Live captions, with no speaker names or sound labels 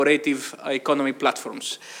collaborative economy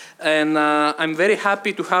platforms. And I'm very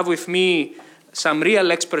happy to have with me some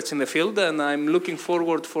real experts in the field, and I'm looking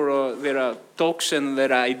forward for their talks and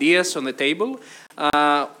their ideas on the table.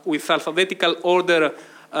 With alphabetical order,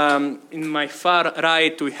 in my far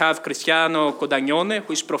right, we have Cristiano Codagnone,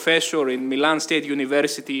 who is professor in Milan State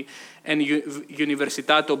University and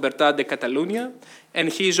Universitat Obertà de Catalunya. And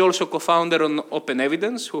he is also co-founder on Open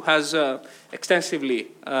Evidence, who has extensively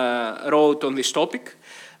wrote on this topic.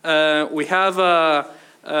 We have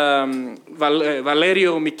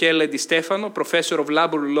Valerio Michele Di Stefano, professor of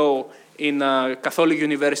labor law in Catholic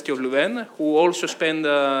University of Louvain, who also spent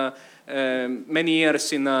many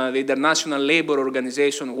years in the International Labour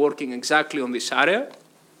Organization working exactly on this area.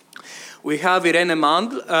 We have Irene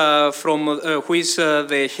Mandl, who is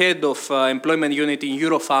the head of employment unit in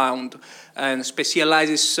Eurofound and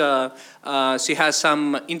specializes, she has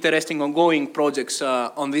some interesting ongoing projects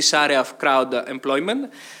on this area of crowd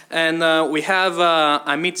employment. And we have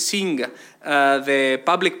Amit Singh, the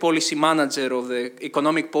public policy manager of the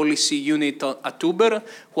economic policy unit at Uber,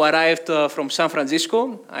 who arrived from San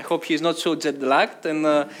Francisco. I hope he's not so jet-lagged,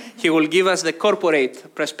 and he will give us the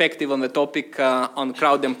corporate perspective on the topic on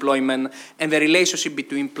crowd employment and the relationship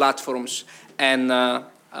between platforms and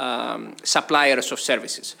suppliers of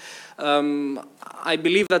services. I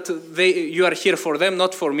believe that you are here for them,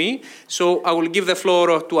 not for me. So I will give the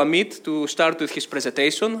floor to Amit to start with his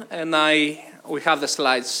presentation, and we have the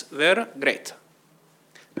slides there. Great.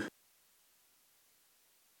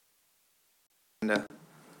 And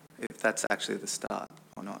if that's actually the start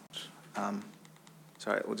or not.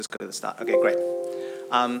 Sorry, we'll just go to the start. Okay, great.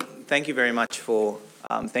 Thank you very much for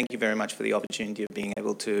the opportunity of being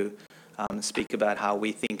able to speak about how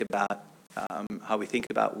we think about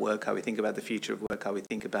work, how we think about the future of work, how we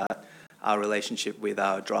think about our relationship with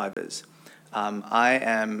our drivers. My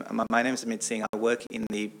name is Amit Singh. I work in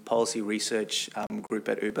the policy research group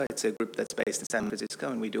at Uber. It's a group that's based in San Francisco,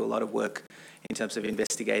 and we do a lot of work in terms of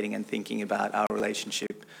investigating and thinking about our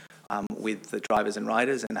relationship with the drivers and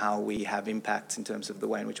riders and how we have impacts in terms of the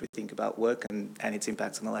way in which we think about work and its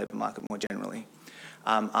impacts on the labour market more generally.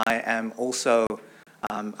 I'm also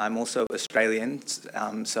Australian,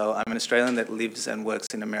 so I'm an Australian that lives and works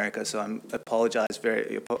in America. So I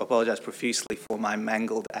apologise profusely for my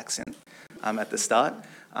mangled accent at the start.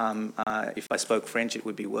 If I spoke French, it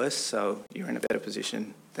would be worse. So you're in a better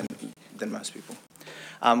position than most people.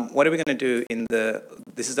 What are we going to do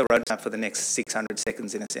this is the roadmap for the next 600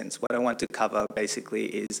 seconds in a sense. What I want to cover basically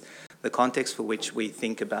is the context for which we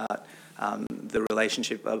think about the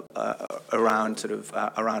relationship around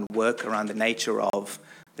work, around the nature of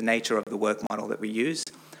the work model that we use.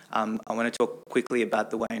 I want to talk quickly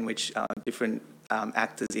about the way in which different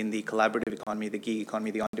actors in the collaborative economy, the gig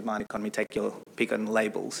economy, the on-demand economy, take your pick on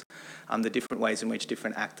labels, the different ways in which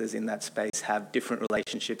different actors in that space have different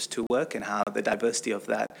relationships to work, and how the diversity of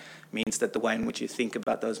that means that the way in which you think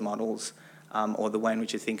about those models or the way in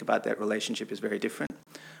which you think about that relationship is very different.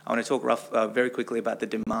 I want to talk very quickly about the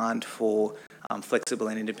demand for flexible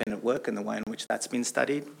and independent work and the way in which that's been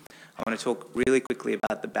studied. I want to talk really quickly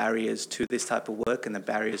about the barriers to this type of work and the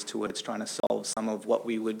barriers towards trying to solve some of what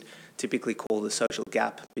we would typically call the social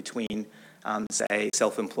gap between, say,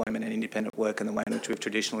 self-employment and independent work, and the way in which we've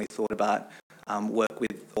traditionally thought about work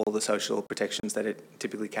with all the social protections that it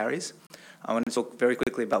typically carries. I want to talk very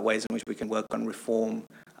quickly about ways in which we can work on reform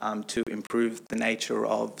to improve the nature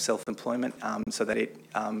of self-employment so that it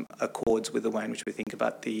accords with the way in which we think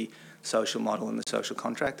about the social model and the social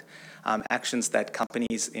contract, actions that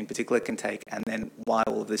companies in particular can take, and then why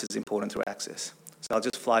all of this is important through access. So I'll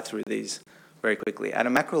just fly through these very quickly. At a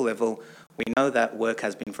macro level, we know that work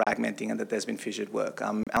has been fragmenting and that there's been fissured work.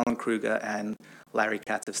 Alan Kruger and Larry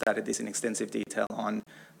Katz have studied this in extensive detail on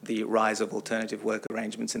the rise of alternative work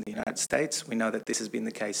arrangements in the United States. We know that this has been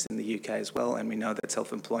the case in the UK as well, and we know that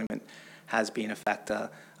self-employment has been a factor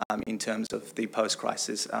in terms of the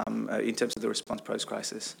post-crisis, in terms of the response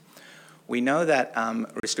post-crisis. We know that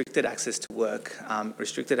restricted access to work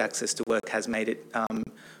has made it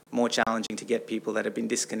more challenging to get people that have been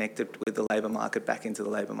disconnected with the labour market back into the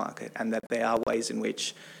labour market, and that there are ways in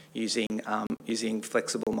which using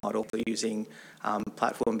flexible models or using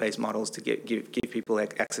platform-based models to give people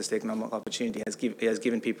access to economic opportunity has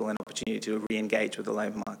given people an opportunity to re-engage with the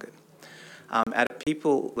labour market. At a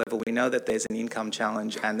people level, we know that there's an income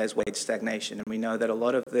challenge and there's wage stagnation, and we know that a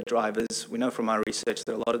lot of the drivers, we know from our research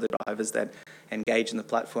that a lot of the drivers that engage in the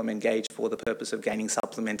platform engage for the purpose of gaining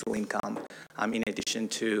supplemental income in addition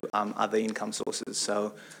to other income sources,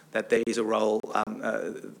 so that there is a role,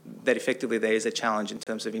 that effectively there is a challenge in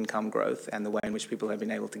terms of income growth and the way in which people have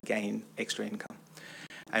been able to gain extra income.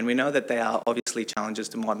 And we know that they are obviously challenges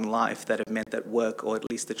to modern life that have meant that work, or at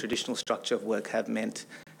least the traditional structure of work,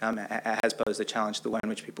 has posed a challenge to the way in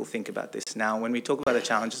which people think about this. Now, when we talk about the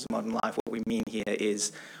challenges of modern life, what we mean here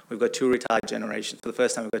is we've got two retired generations. For the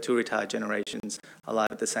first time, we've got two retired generations alive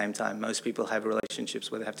at the same time. Most people have relationships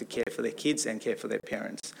where they have to care for their kids and care for their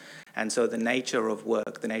parents. And so the nature of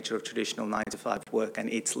work, the nature of traditional 9-to-5 work and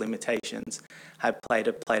its limitations have played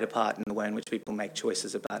a part in the way in which people make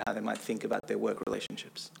choices about how they might think about their work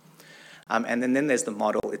relationships. And then there's the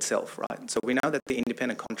model itself, right? So we know that the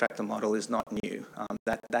independent contractor model is not new.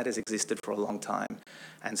 That has existed for a long time.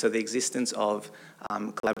 And so the existence of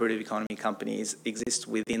collaborative economy companies exists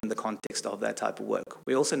within the context of that type of work.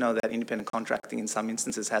 We also know that independent contracting in some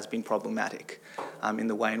instances has been problematic in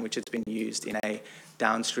the way in which it's been used in a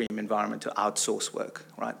downstream environment to outsource work,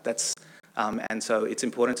 right? And so it's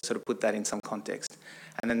important to sort of put that in some context.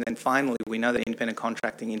 And then finally, we know that independent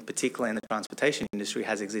contracting, in particular in the transportation industry,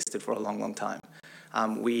 has existed for a long, long time.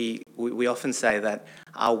 We often say that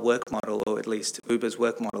our work model, or at least Uber's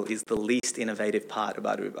work model, is the least innovative part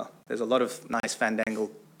about Uber. There's a lot of nice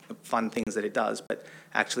fandangle, fun things that it does, but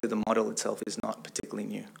actually the model itself is not particularly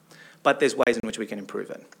new. But there's ways in which we can improve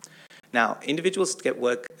it. Now, individuals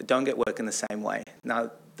don't get work in the same way.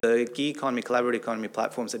 Now, the gig economy, collaborative economy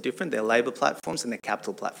platforms are different. They're labour platforms and they're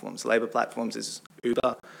capital platforms. Labour platforms is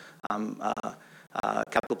Uber,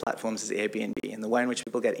 capital platforms is Airbnb, and the way in which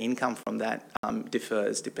people get income from that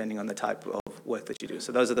differs depending on the type of work that you do.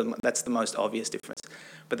 So that's the most obvious difference.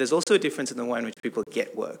 But there's also a difference in the way in which people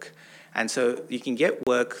get work, and so you can get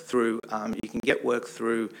work through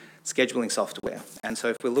scheduling software. And so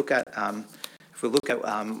if we look at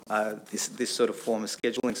this sort of form of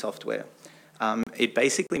scheduling software, it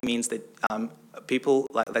basically means that people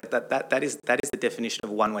that is the definition of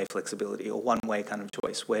one-way flexibility, or one-way kind of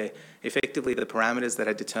choice, where effectively the parameters that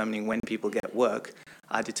are determining when people get work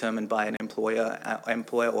are determined by an employer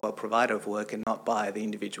or a provider of work, and not by the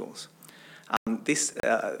individuals. This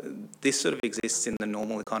sort of exists in the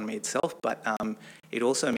normal economy itself, but it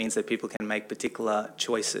also means that people can make particular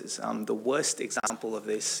choices. The worst example of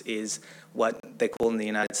this is what they call in the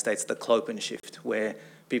United States the clopen shift, where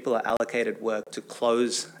people are allocated work to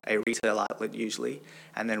close a retail outlet usually,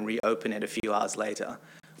 and then reopen it a few hours later,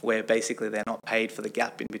 where basically they're not paid for the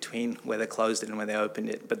gap in between where they closed it and where they opened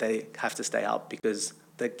it, but they have to stay up because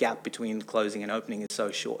the gap between closing and opening is so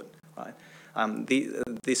short, right?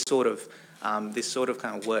 This sort of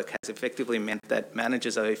kind of work has effectively meant that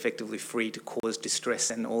managers are effectively free to cause distress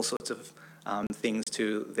and all sorts of things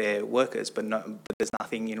to their workers, but there's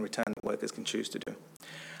nothing in return that workers can choose to do.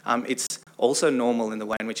 It's also normal in the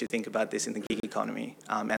way in which you think about this in the gig economy,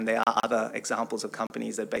 and there are other examples of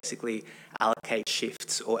companies that basically allocate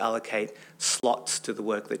shifts or allocate slots to the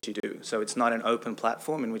work that you do. So it's not an open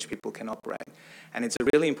platform in which people can operate. And it's a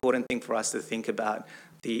really important thing for us to think about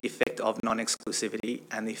the effect of non-exclusivity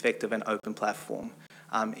and the effect of an open platform.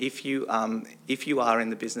 If you are in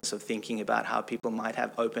the business of thinking about how people might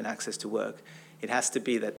have open access to work, it has to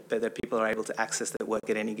be that people are able to access that work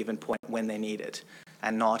at any given point when they need it,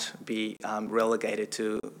 and not be relegated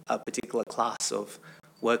to a particular class of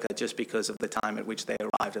worker just because of the time at which they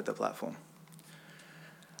arrived at the platform.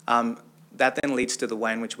 That then leads to the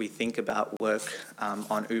way in which we think about work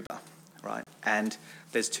on Uber, right? And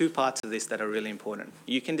there's two parts of this that are really important.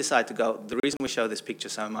 You can decide to go, the reason we show this picture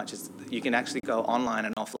so much is you can actually go online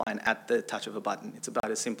and offline at the touch of a button. It's about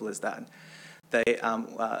as simple as that.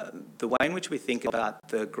 The way in which we think about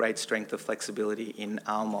the great strength of flexibility in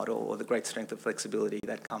our model, or the great strength of flexibility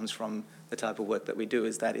that comes from the type of work that we do,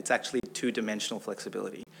 is that it's actually two-dimensional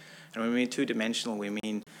flexibility. And when we mean two-dimensional, we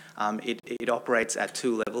mean it operates at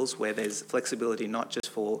two levels, where there's flexibility not just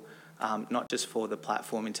for the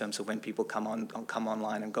platform in terms of when people come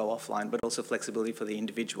online and go offline, but also flexibility for the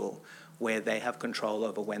individual, where they have control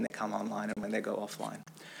over when they come online and when they go offline.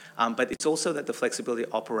 But it's also that the flexibility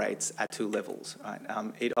operates at two levels, right?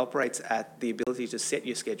 It operates at the ability to set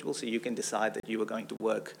your schedule, so you can decide that you are going to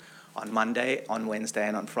work on Monday, on Wednesday,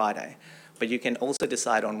 and on Friday. But you can also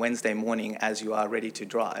decide on Wednesday morning, as you are ready to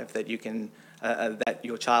drive, that you can that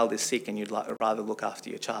your child is sick and you'd rather look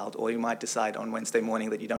after your child, or you might decide on Wednesday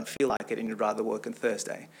morning that you don't feel like it and you'd rather work on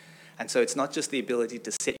Thursday. And so it's not just the ability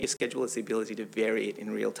to set your schedule, it's the ability to vary it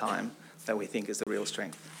in real time that we think is the real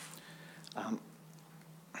strength.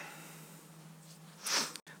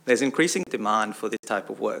 There's increasing demand for this type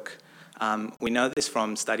of work. We know this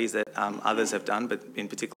from studies that others have done, but in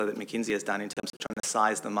particular that McKinsey has done in terms of trying to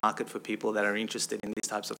size the market for people that are interested in these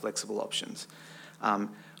types of flexible options.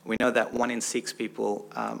 We know that one in six people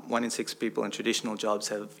in traditional jobs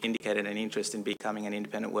have indicated an interest in becoming an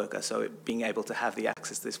independent worker, so being able to have the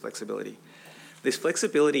access to this flexibility. This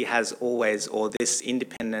flexibility has always, or this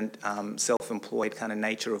independent, self-employed kind of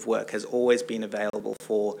nature of work has always been available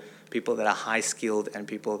for people that are high-skilled and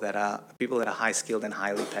people that are high-skilled and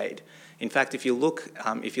highly paid. In fact, if you look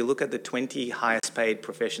at the 20 highest-paid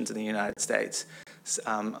professions in the United States,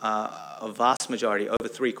 a vast majority, over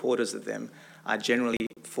 3/4 of them, generally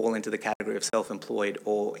fall into the category of self-employed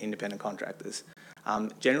or independent contractors.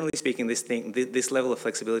 Generally speaking, this level of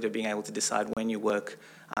flexibility of being able to decide when you work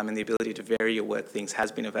and the ability to vary your work things has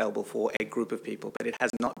been available for a group of people, but it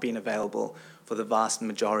has not been available for the vast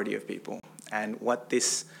majority of people. And what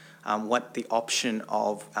the option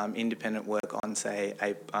of independent work on, say,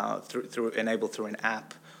 enabled through an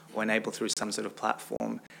app or enabled through some sort of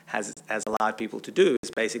platform has allowed people to do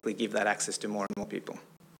is basically give that access to more and more people.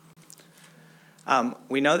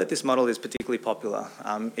 We know that this model is particularly popular.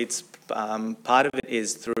 Part of it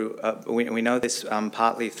is through, we know this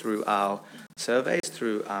partly through our surveys,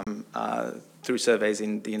 through surveys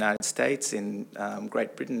in the United States, in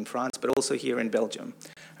Great Britain and France, but also here in Belgium.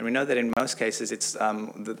 And we know that in most cases, it's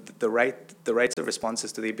the rates of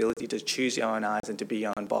responses to the ability to choose your own eyes and to be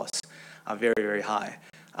your own boss are very, very high.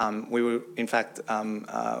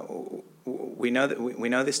 We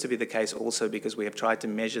know this to be the case also because we have tried to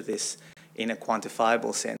measure this in a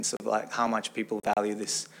quantifiable sense of like how much people value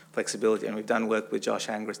this flexibility. And we've done work with Josh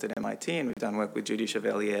Angrist at MIT, and we've done work with Judy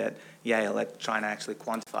Chevalier at Yale at trying to actually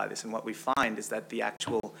quantify this. And what we find is that the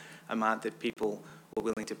actual amount that people were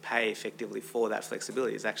willing to pay effectively for that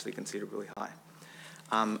flexibility is actually considerably high.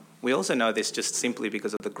 We also know this just simply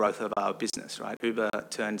because of the growth of our business, right? Uber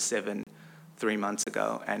turned 7 3 months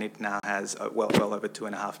ago, and it now has well over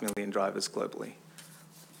 2.5 million drivers globally.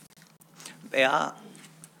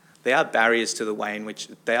 There are barriers to the way in which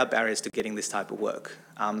there are barriers to getting this type of work,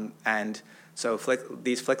 and so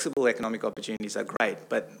these flexible economic opportunities are great,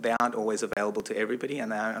 but they aren't always available to everybody,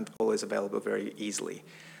 and they aren't always available very easily.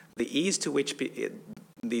 The ease to which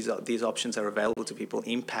these options are available to people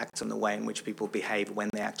impacts on the way in which people behave when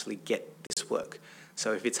they actually get this work.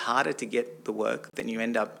 So if it's harder to get the work, then you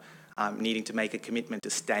end up needing to make a commitment to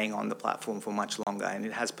staying on the platform for much longer, and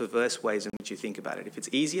it has perverse ways in which you think about it. If it's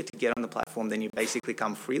easier to get on the platform, then you basically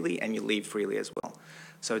come freely and you leave freely as well.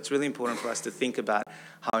 So it's really important for us to think about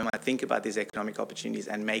how we might think about these economic opportunities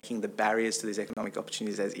and making the barriers to these economic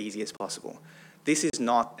opportunities as easy as possible. This is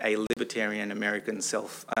not a libertarian American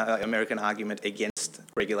argument against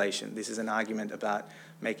regulation. This is an argument about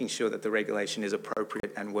making sure that the regulation is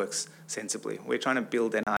appropriate and works sensibly. We're trying to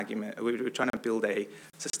build an argument, we're trying to build a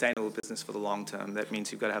sustainable business for the long term. That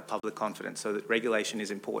means you've got to have public confidence, so that regulation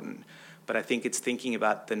is important. But I think it's thinking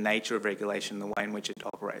about the nature of regulation, the way in which it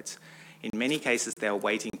operates. In many cases, there are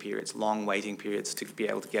waiting periods, long waiting periods to be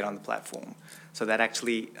able to get on the platform. So that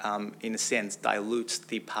actually, in a sense, dilutes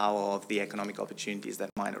the power of the economic opportunities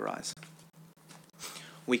that might arise.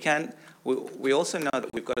 We also know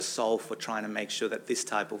that we've got to solve for trying to make sure that this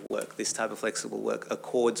type of work, this type of flexible work,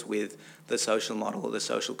 accords with the social model or the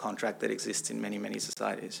social contract that exists in many, many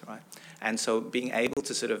societies, right? And so being able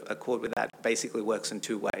to sort of accord with that basically works in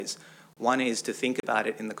two ways. One is to think about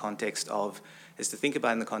it in the context of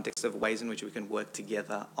ways in which we can work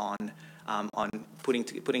together on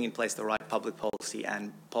putting in place the right public policy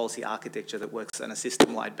and policy architecture that works on a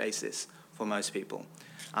system-wide basis for most people.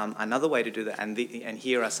 Another way to do that, and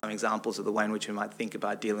here are some examples of the way in which we might think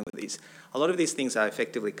about dealing with these. A lot of these things are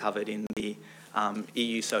effectively covered in the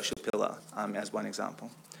EU social pillar as one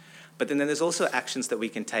example. But then there's also actions that we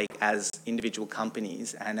can take as individual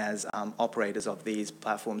companies and as operators of these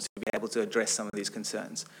platforms to be able to address some of these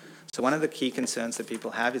concerns. So one of the key concerns that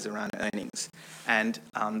people have is around earnings, and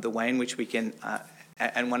the way in which we can,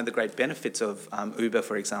 and one of the great benefits of Uber,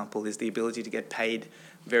 for example, is the ability to get paid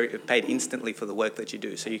instantly for the work that you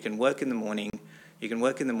do. So you can work in the morning,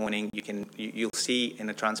 you'll see in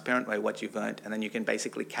a transparent way what you've earned, and then you can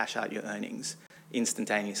basically cash out your earnings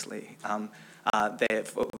instantaneously. And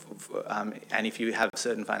if you have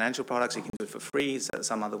certain financial products, you can do it for free. So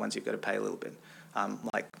some other ones you've got to pay a little bit, I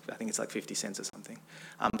think it's like 50 cents or something.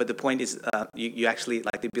 But the point is, you actually,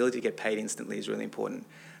 like, the ability to get paid instantly is really important.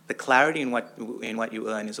 The clarity in what you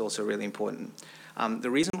earn is also really important.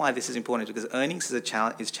 The reason why this is important is because earnings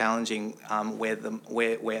is challenging where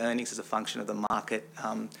earnings is a function of the market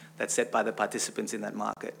that's set by the participants in that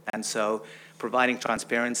market. And so providing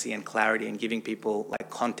transparency and clarity and giving people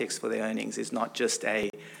like context for their earnings is not just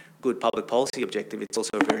a good public policy objective, it's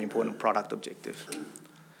also a very important product objective.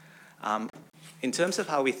 In terms of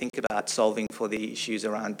how we think about solving for the issues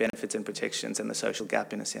around benefits and protections and the social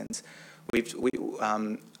gap, in a sense,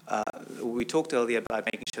 we talked earlier about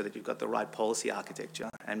making sure that you've got the right policy architecture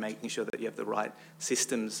and making sure that you have the right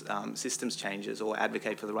systems changes or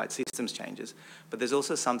advocate for the right systems changes. But there's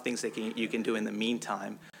also some things that you can do in the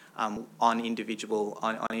meantime on individual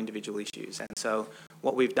issues. And so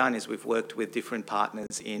what we've done is we've worked with different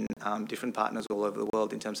partners all over the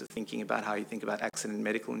world in terms of thinking about how you think about accident and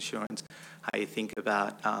medical insurance, how you think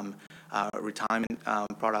about retirement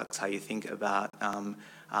products, how you think about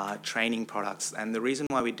training products. And the reason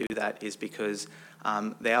why we do that is because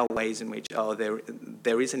there are ways in which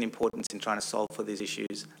there is an importance in trying to solve for these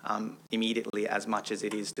issues immediately as much as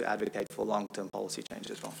it is to advocate for long-term policy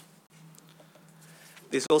change as well.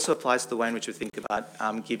 This also applies to the way in which we think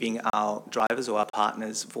about giving our drivers or our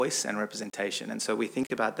partners voice and representation. And so we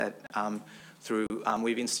think about that through,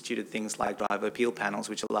 we've instituted things like driver appeal panels,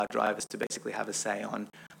 which allow drivers to basically have a say on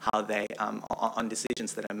how they, on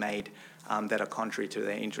decisions that are made that are contrary to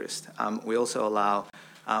their interest. We also allow,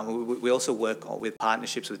 we also work with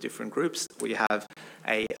partnerships with different groups. We have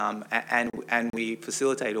and we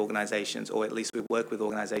facilitate organisations, or at least we work with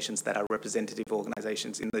organisations that are representative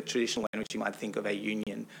organisations in the traditional way in which you might think of a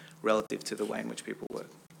union relative to the way in which people work.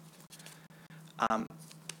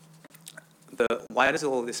 Why does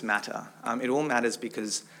all of this matter? It all matters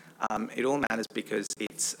because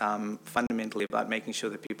it's fundamentally about making sure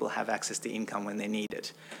that people have access to income when they need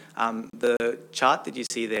it. The chart that you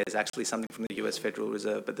see there is actually something from the US Federal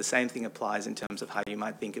Reserve, but the same thing applies in terms of how you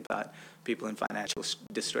might think about people in financial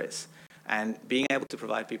distress. And being able to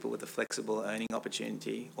provide people with a flexible earning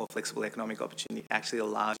opportunity or flexible economic opportunity actually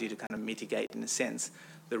allows you to kind of mitigate, in a sense,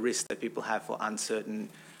 the risk that people have for uncertain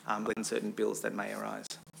bills that may arise.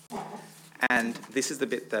 And this is the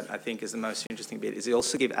bit that I think is the most interesting bit, is it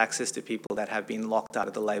also give access to people that have been locked out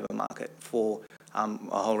of the labour market for a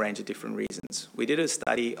whole range of different reasons. We did a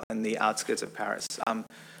study on the outskirts of Paris.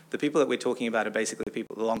 The people that we're talking about are basically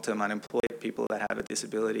people, the long-term unemployed, people that have a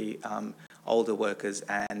disability, older workers,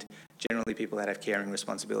 and generally people that have caring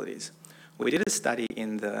responsibilities. We did a study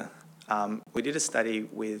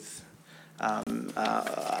with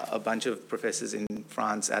a bunch of professors in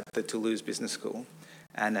France at the Toulouse Business School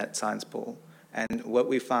and at Sciences Po. And what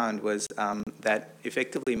we found was that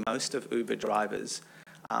effectively most of the Uber drivers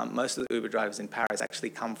in Paris actually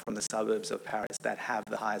come from the suburbs of Paris that have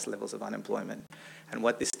the highest levels of unemployment. And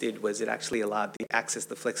what this did was it actually allowed an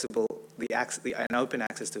open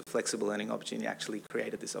access to flexible earning opportunity actually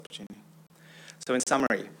created this opportunity. So in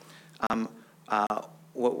summary,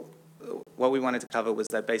 what we wanted to cover was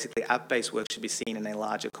that basically app-based work should be seen in a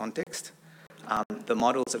larger context. The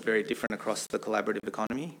models are very different across the collaborative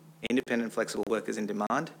economy. Independent, flexible work is in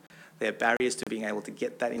demand. There are barriers to being able to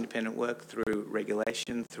get that independent work through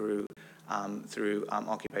regulation, through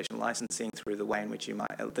occupational licensing, through the way in which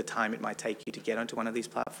the time it might take you to get onto one of these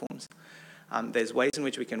platforms. There's ways in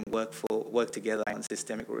which we can work together on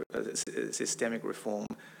systemic reform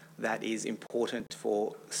that is important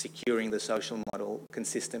for securing the social model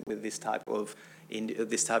consistent with this type of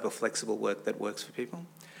flexible work that works for people.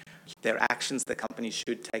 There are actions that companies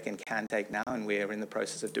should take and can take now, and we are in the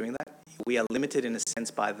process of doing that. We are limited in a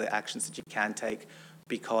sense by the actions that you can take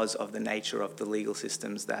because of the nature of the legal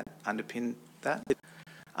systems that underpin that.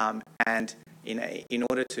 And in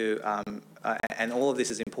order to, and all of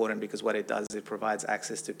this is important because what it does is it provides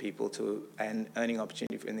access to people to an earning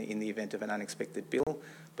opportunity in the event of an unexpected bill,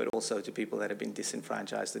 but also to people that have been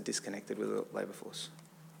disenfranchised or disconnected with the labour force.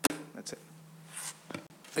 That's it.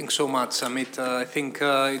 Thanks so much, Amit. I think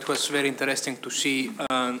it was very interesting to see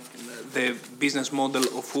the business model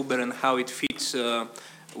of Uber and how it fits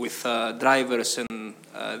with drivers and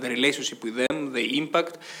the relationship with them, the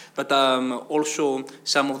impact. But also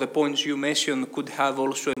some of the points you mentioned could have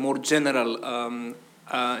also a more general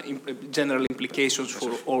implications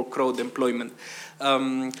for all crowd employment.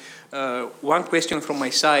 One question from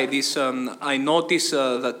my side is I noticed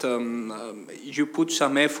that you put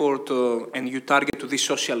some effort and you target to this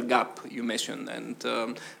social gap you mentioned, and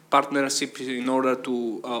partnerships in order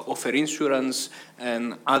to offer insurance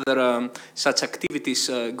and other such activities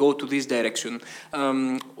go to this direction.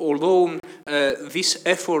 Although these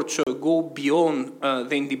efforts go beyond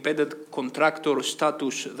the independent contractor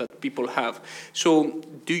status that people have. So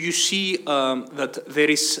do you see that there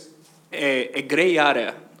is a gray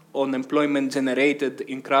area on employment generated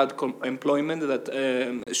in crowd employment that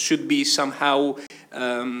should be somehow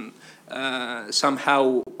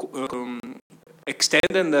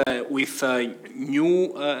extended with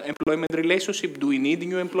new employment relationship? Do we need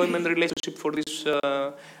new employment relationship for these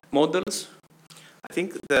models? I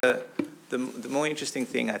think the more interesting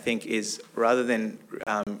thing I think is rather than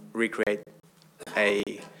recreate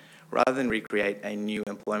rather than recreate a new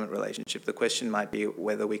employment relationship, the question might be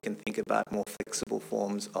whether we can think about more flexible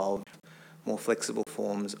forms of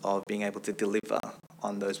being able to deliver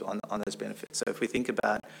on those benefits. So if we think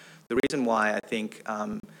about the reason why I think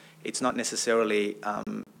it's not necessarily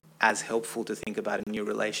as helpful to think about a new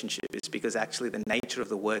relationship is because actually the nature of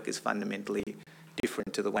the work is fundamentally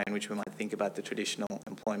different to the way in which we might think about the traditional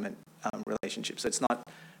employment relationship. So it's not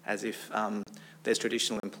as if there's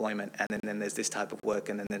traditional employment and then there's this type of work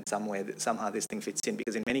and then somehow this thing fits in,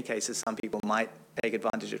 because in many cases some people might take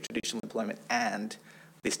advantage of traditional employment and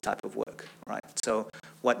this type of work, right? So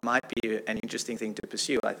what might be an interesting thing to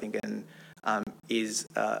pursue, I think, is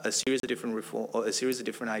a series of different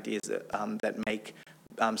ideas that make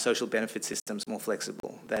social benefit systems more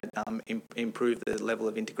flexible, that improve the level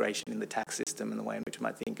of integration in the tax system and the way in which we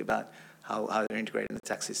might think about how they're integrated in the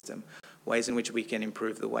tax system, ways in which we can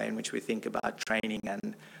improve the way in which we think about training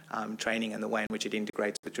and the way in which it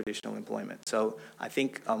integrates with traditional employment. So I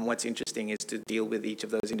think what's interesting is to deal with each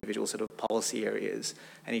of those individual sort of policy areas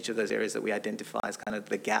and each of those areas that we identify as kind of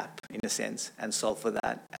the gap, in a sense, and solve for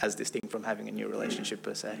that as distinct from having a new relationship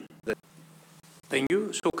per se. Thank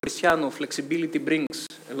you. So, Cristiano, flexibility brings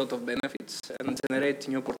a lot of benefits and generates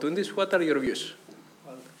new opportunities. What are your views?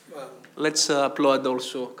 Let's applaud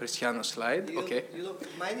also Cristiano's slide. Okay. You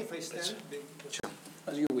don't mind if I stand? Sure.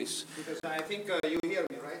 As you wish. Because I think you hear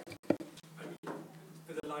me, right?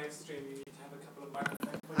 For the live stream, you need to have a couple of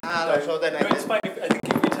microphones. No, so then It's fine. I think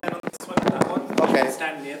if we turn on this one and that one, okay.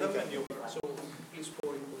 Stand near them and you'll be right. So, please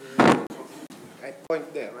point. I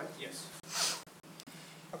point there, right? Yes.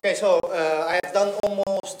 Okay, so I have done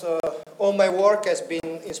almost all my work has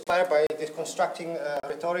been inspired by deconstructing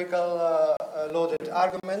rhetorical loaded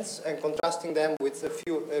arguments and contrasting them with a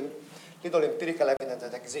few little empirical evidence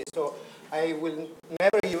that exists. So I will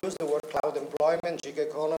never use the word cloud employment, gig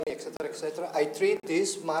economy, etc., etc. I treat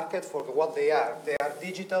this market for what they are. They are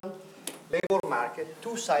digital labor market,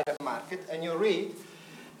 two-sided market, and you read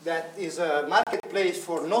that is a marketplace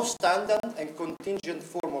for non-standard and contingent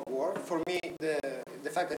form of work. For me, the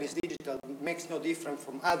fact that it's digital makes no difference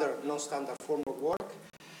from other non-standard form of work.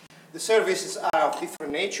 The services are of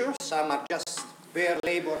different nature. Some are just bare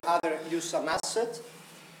labor, others use some asset.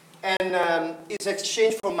 And it's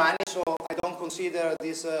exchange for money, so I don't consider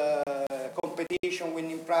this competition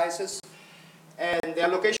winning prizes. And the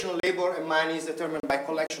allocation of labor and money is determined by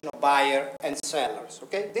collection of buyer and sellers.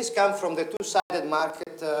 Okay, this comes from the two-sided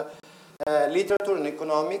market literature in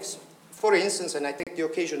economics. For instance, and I take the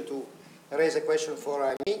occasion to raise a question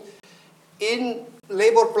for me, in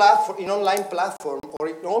labor platform, in online platform or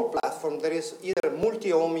in all platform, there is either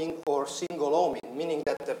multi-homing or single-homing, meaning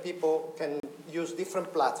that the people can use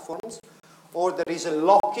different platforms, or there is a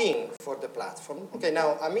lock-in for the platform. Okay,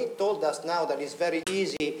 now Amit told us now that it's very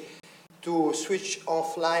easy to switch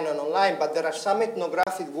offline and online, but there are some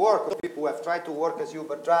ethnographic work of people who have tried to work as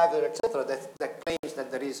Uber driver, etc., that claims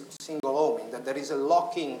that there is single homing, that there is a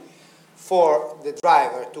lock-in for the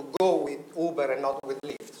driver to go with Uber and not with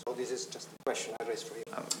Lyft. So this is just a question I raised for you.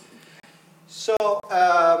 So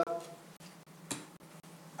I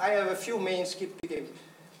have a few main skipping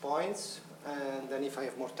points, and then if I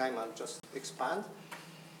have more time, I'll just expand.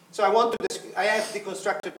 So I have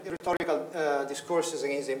deconstructed rhetorical discourses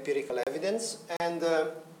against empirical evidence, and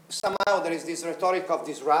somehow there is this rhetoric of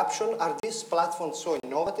disruption. Are these platforms so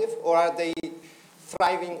innovative, or are they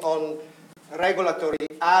thriving on regulatory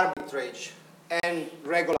arbitrage and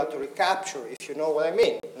regulatory capture, if you know what I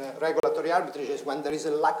mean? Regulatory arbitrage is when there is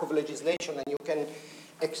a lack of legislation and you can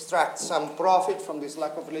extract some profit from this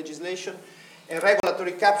lack of legislation. And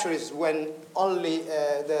regulatory capture is when only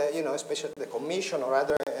especially the Commission or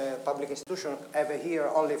other public institutions have a ear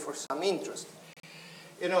only for some interest.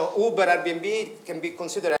 Uber, Airbnb can be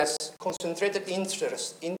considered as concentrated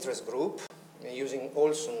interest group, using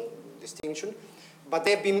Olson distinction, but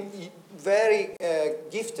they've been very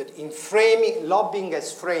gifted in framing, lobbying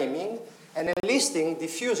as framing, and enlisting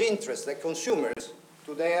diffuse interest, like consumers,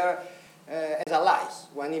 to their as allies.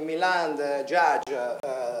 When in Milan the judge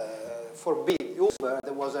forbid Uber,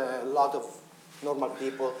 there was a lot of normal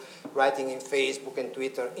people writing in Facebook and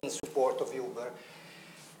Twitter in support of Uber.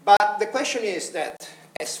 But the question is that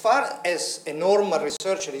as far as a normal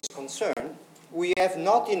researcher is concerned, we have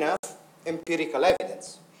not enough empirical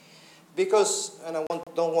evidence. Because, and I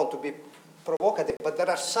don't want to be provocative, but there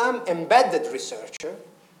are some embedded researchers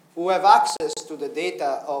who have access to the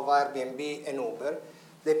data of Airbnb and Uber.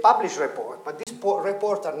 They publish reports, but these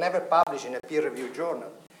reports are never published in a peer-reviewed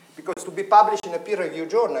journal. Because to be published in a peer-reviewed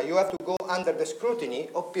journal, you have to go under the scrutiny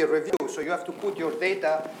of peer review. So you have to put your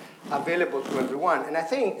data available to everyone. And I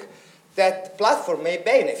think that platform may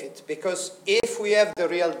benefit, because if we have the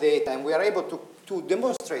real data and we are able to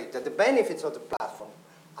demonstrate that the benefits of the platform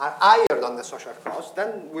are higher than the social cost,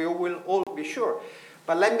 then we will all be sure.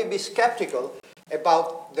 But let me be skeptical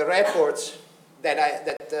about the reports that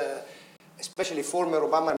especially former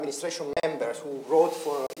Obama administration members who wrote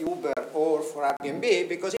for Uber or for Airbnb,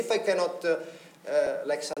 because if I cannot,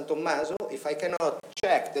 like San Tommaso, if I cannot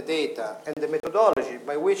check the data and the methodology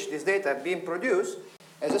by which this data are being produced,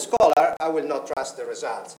 as a scholar, I will not trust the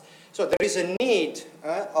results. So there is a need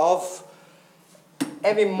of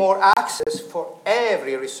having more access for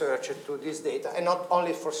every researcher to this data, and not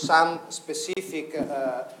only for some specific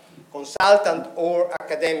consultant or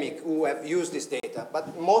academic who have used this data.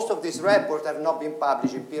 But most of these reports have not been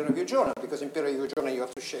published in peer-reviewed journal, because in peer-reviewed journal you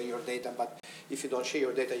have to share your data, but if you don't share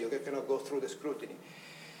your data, you cannot go through the scrutiny.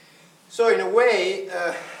 So in a way,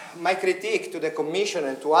 my critique to the Commission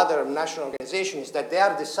and to other national organizations is that they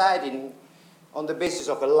are deciding on the basis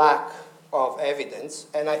of a lack of evidence,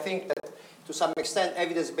 and I think that to some extent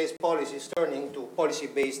evidence-based policy is turning into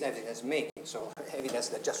policy-based evidence-making, so evidence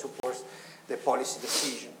that just supports the policy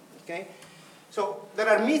decision. Okay? So there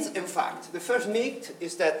are myths and facts. The first myth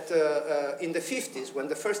is that in the 50s, when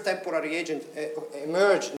the first temporary agent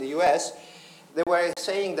emerged in the US, they were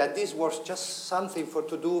saying that this was just something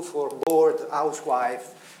to do for bored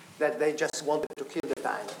housewives, that they just wanted to kill the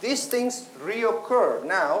time. These things reoccur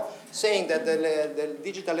now, saying that the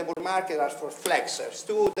digital labor market are for flexers,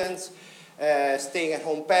 students,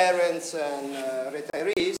 staying-at-home parents, and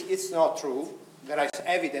retirees. It's not true. There is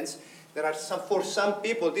evidence. There are for some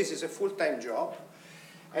people, this is a full-time job.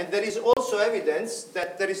 And there is also evidence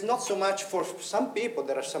that there is not so much for some people.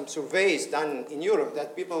 There are some surveys done in Europe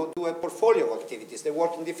that people do a portfolio of activities. They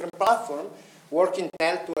work in different platforms, working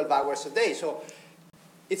 10, 12 hours a day. So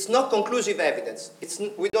it's not conclusive evidence.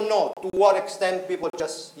 We don't know to what extent people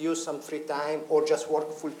just use some free time or just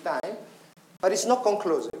work full-time. But it's not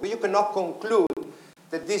conclusive. You cannot conclude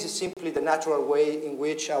that this is simply the natural way in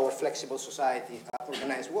which our flexible society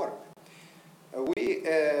organizes work. We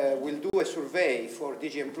will do a survey for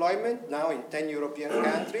DG Employment now in 10 European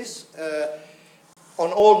countries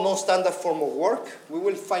on all non-standard form of work. We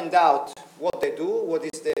will find out what they do, what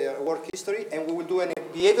is their work history, and we will do a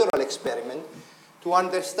behavioral experiment to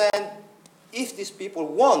understand if these people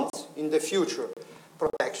want in the future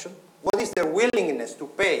protection, what is their willingness to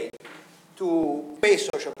pay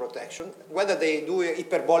social protection, whether they do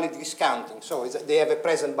hyperbolic discounting, so they have a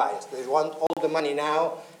present bias. They want all the money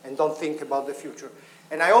now and don't think about the future.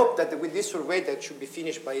 And I hope that with this survey that should be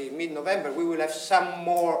finished by mid-November, we will have some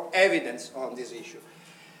more evidence on this issue.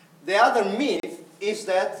 The other myth is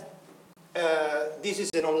that this is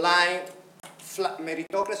an online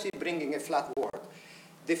meritocracy bringing a flat world.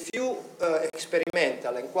 The few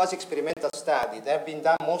experimental and quasi-experimental studies that have been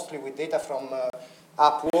done mostly with data from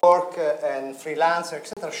Upwork and freelancer,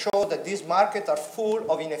 etc., show that these markets are full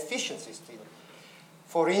of inefficiencies still.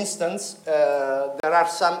 For instance, there are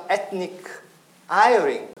some ethnic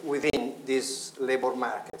hiring within this labor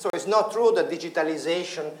market. So it's not true that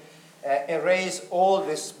digitalization erases all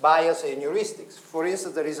this bias and heuristics. For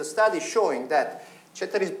instance, there is a study showing that,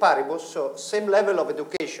 ceteris paribus, so same level of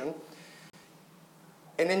education,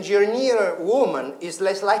 an engineer woman is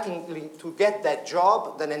less likely to get that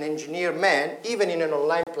job than an engineer man, even in an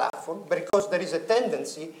online platform, because there is a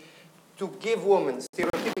tendency to give women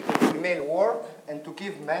stereotypically female work and to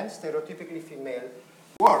give men stereotypically female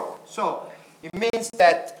work. So it means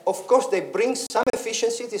that, of course, they bring some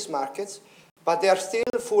efficiency to these markets, but they are still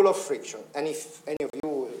full of friction. And if any of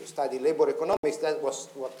you study labor economics, that was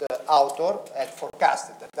what the author had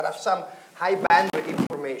forecasted, that there are some high bandwidth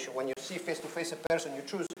information. When you see face-to-face a person, you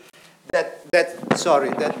choose that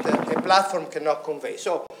a platform cannot convey.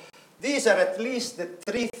 So these are at least the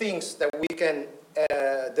three things that we can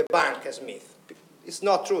debunk as myth. It's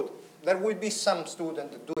not true. There will be some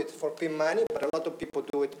students that do it for pin money, but a lot of people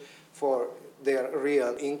do it for their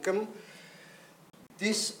real income.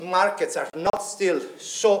 These markets are not still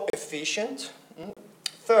so efficient.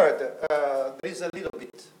 Third, there is a little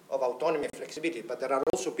bit of autonomy and flexibility, but there are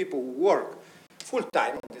also people who work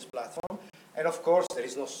full-time on this platform. And of course, there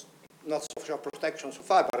is not social protection so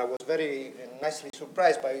far, but I was very nicely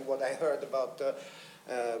surprised by what I heard about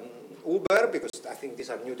Uber, because I think these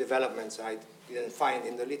are new developments I didn't find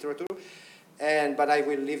in the literature. But I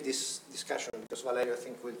will leave this discussion because Valerio, I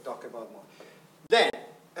think, will talk about more. Then,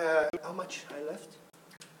 how much I left?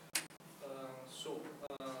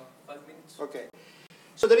 5 minutes. Okay.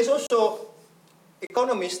 So there is also,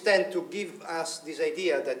 economists tend to give us this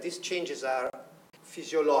idea that these changes are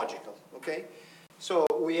physiological, okay? So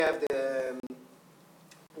we have the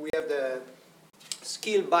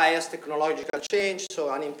skill-biased technological change, so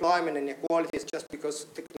unemployment and inequality is just because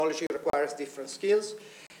technology requires different skills.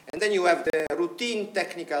 And then you have the routine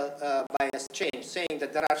technical bias change, saying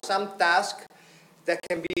that there are some tasks that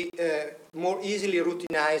can be more easily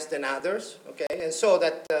routinized than others, okay? And so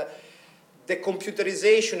that the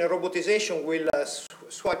computerization and robotization will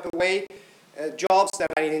swipe away jobs that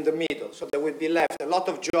are in the middle. So there will be left a lot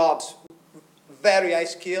of jobs very high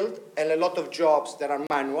skilled and a lot of jobs that are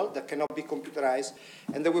manual, that cannot be computerized,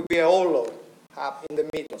 and there will be a hollow up in the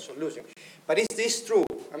middle, so losing. But is this true?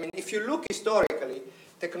 I mean, if you look historically,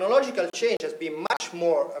 technological change has been much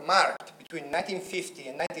more marked between 1950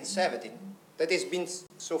 and 1970 than it's been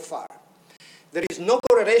so far. There is no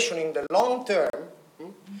correlation in the long term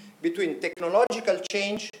between technological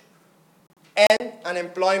change and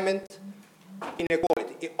unemployment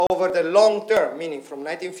inequality over the long term, meaning from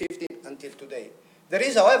 1950 until today. There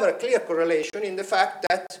is, however, a clear correlation in the fact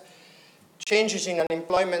that changes in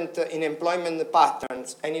employment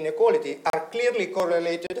patterns and inequality are clearly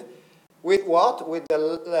correlated with what? With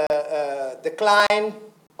the decline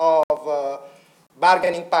of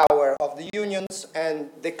bargaining power of the unions and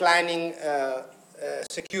declining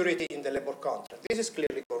security in the labor contract. This is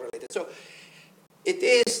clearly correlated. So it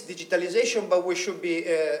is digitalization, but we should be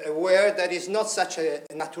aware that it's not such a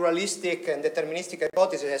naturalistic and deterministic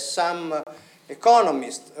hypothesis as some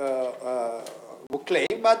economists would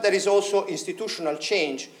claim, but there is also institutional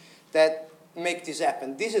change that make this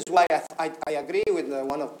happen. This is why I agree with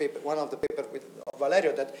one of the papers of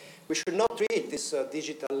Valerio that we should not treat this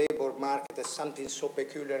digital labor market as something so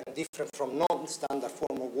peculiar and different from non-standard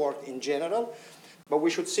form of work in general, but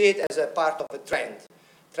we should see it as a part of a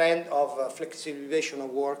trend of flexibilization of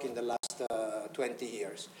work in the last 20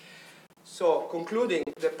 years. So concluding,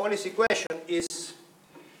 the policy question is,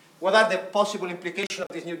 what are the possible implications of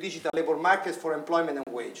this new digital labor market for employment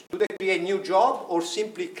and wage? Do they create new jobs or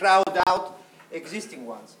simply crowd out existing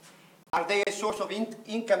ones? Are they a source of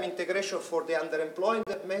income integration for the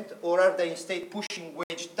underemployment, or are they instead pushing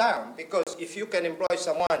wage down? Because if you can employ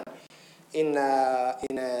someone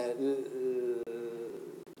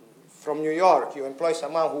from New York, you employ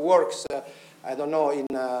someone who works, I don't know, in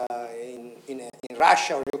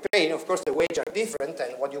Russia or Ukraine, of course the wages are different,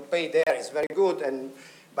 and what you pay there is very good,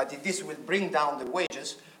 but this will bring down the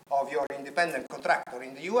wages of your independent contractor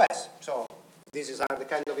in the US. So these are the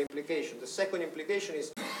kind of implications. The second implication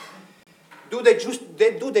is, do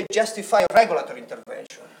they justify regulatory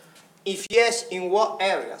intervention? If yes, in what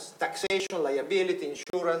areas? Taxation, liability,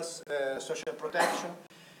 insurance, social protection.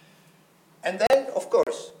 And then, of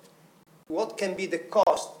course, what can be the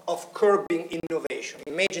cost of curbing innovation?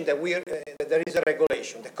 Imagine that there is a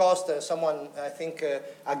regulation. The cost, someone, I think,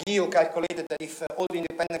 Aguio calculated that if all the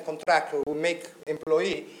independent contractors will make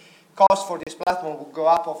employee, cost for this platform would go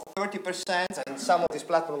up of 30%, and some of this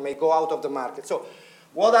platform may go out of the market. So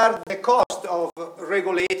what are the costs of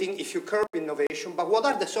regulating if you curb innovation, but what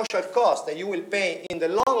are the social costs that you will pay in the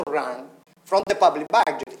long run from the public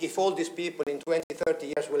budget if all these people in 20, 30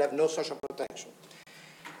 years will have no social protection?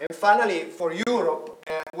 And finally, for Europe,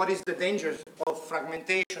 what is the dangers of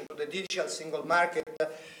fragmentation to the digital single market,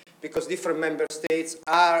 because different member states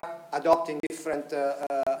are adopting different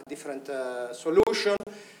solutions,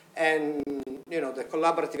 and the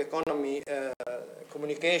collaborative economy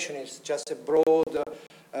communication is just a broad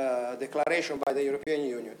declaration by the European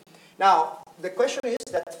Union. Now, the question is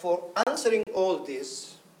that for answering all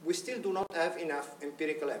this, we still do not have enough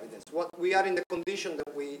empirical evidence. What we are in the condition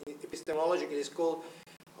that we epistemologically is called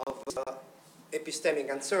of epistemic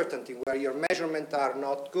uncertainty, where your measurements are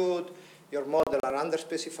not good, your models are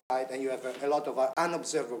underspecified, and you have a lot of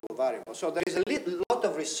unobservable variables. So there is a lot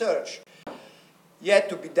of research yet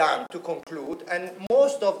to be done to conclude, and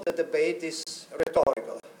most of the debate is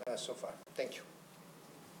rhetorical so far. Thank you.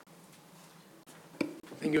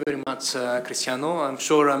 Thank you very much, Cristiano. I'm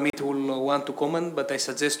sure Amit will want to comment, but I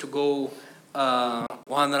suggest to go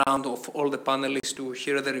one round of all the panelists to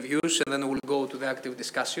hear the reviews, and then we'll go to the active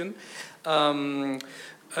discussion. One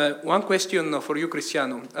question for you,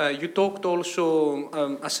 Cristiano. You talked also,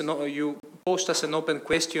 you posed as an open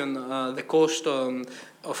question the cost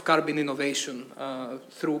of carbon innovation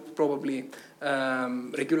through probably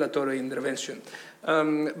regulatory intervention.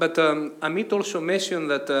 But Amit also mentioned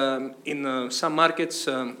that in some markets,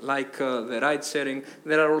 like the ride sharing,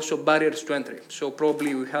 there are also barriers to entry. So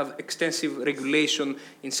probably we have extensive regulation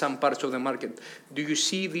in some parts of the market. Do you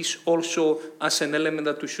see this also as an element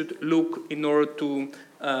that we should look in order to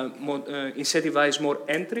incentivize more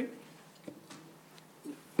entry?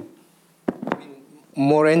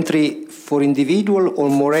 More entry for individual or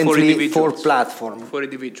more entry for platform? For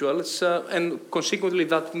individuals, and consequently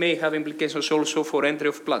that may have implications also for entry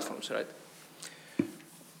of platforms, right?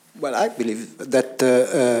 Well, I believe that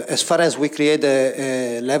as far as we create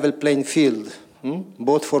a level playing field,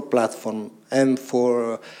 both for platform and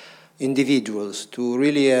for individuals to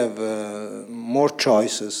really have more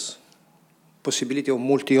choices, possibility of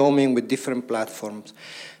multi-homing with different platforms,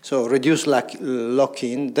 so reduce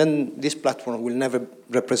lock-in, then this platform will never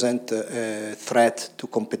represent a threat to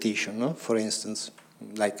competition, no? For instance,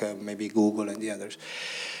 like maybe Google and the others.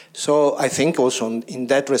 So I think also in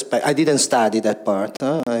that respect, I didn't study that part.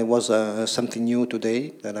 It was something new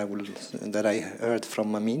today that I heard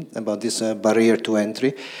from Amin about this barrier to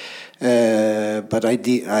entry. But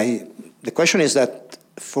the question is that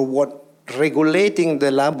for what regulating the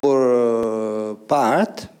labor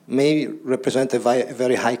part may represent a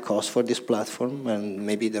very high cost for this platform, and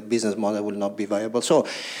maybe the business model will not be viable. So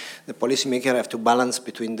the policymaker have to balance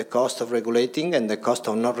between the cost of regulating and the cost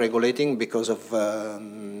of not regulating, because of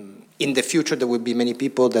in the future there will be many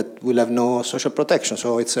people that will have no social protection.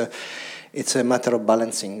 So it's a matter of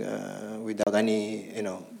balancing without any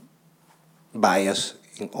bias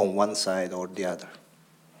on one side or the other.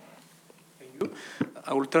 Thank you.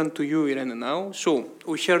 I will turn to you, Irene, now. So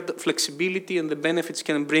we heard flexibility and the benefits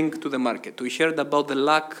can bring to the market. We heard about the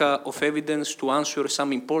lack of evidence to answer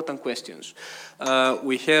some important questions.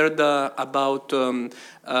 We heard about some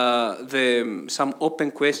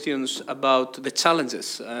open questions about the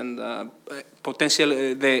challenges and potential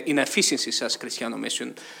the inefficiencies, as Cristiano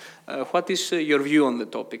mentioned. What is your view on the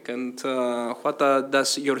topic, and what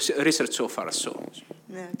does your research so far show?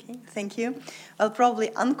 Okay, thank you. Well,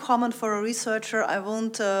 probably uncommon for a researcher, I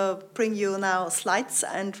won't bring you now slides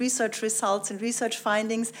and research results and research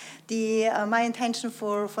findings. My intention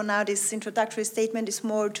for now this introductory statement is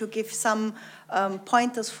more to give some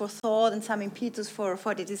pointers for thought and some impetus for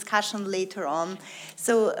the discussion later on.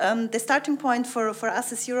 So the starting point for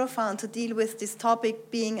us as Eurofound to deal with this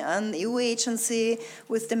topic, being an EU agency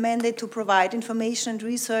with the mandate to provide information and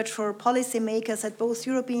research for policymakers at both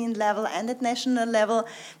European level and at national level,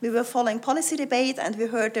 we were following policy debate, and we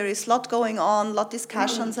heard there is a lot going on, a lot of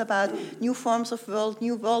discussions about new forms of world,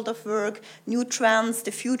 new world of work, new trends,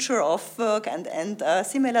 the future of work, and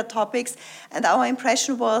similar topics. And our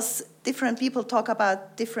impression was different people talk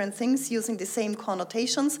about different things using the same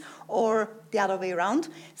connotations or the other way around.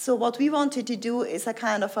 So what we wanted to do is a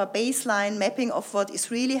kind of a baseline mapping of what is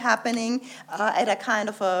really happening at a kind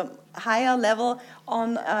of a higher level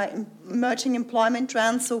on emerging employment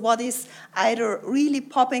trends. So what is either really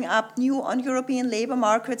popping up new on European labor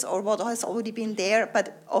markets or what has already been there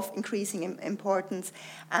but of increasing importance.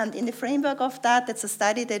 And in the framework of that, that's a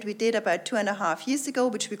study that we did about 2.5 years ago,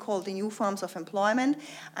 which we call the New Forms of Employment.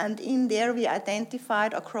 And in there we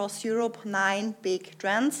identified across Europe 9 big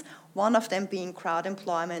trends, one of them being crowd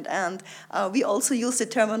employment. And we also use the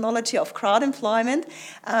terminology of crowd employment,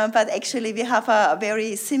 but actually we have a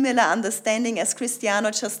very similar understanding as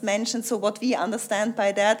Cristiano just mentioned. So what we understand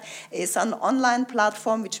by that is an online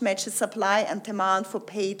platform which matches supply and demand for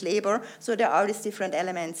paid labor. So there are these different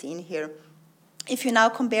elements in here. If you now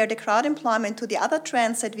compare the crowd employment to the other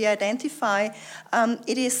trends that we identify,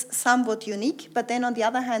 it is somewhat unique, but then on the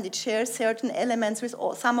other hand, it shares certain elements with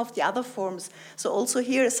some of the other forms. So also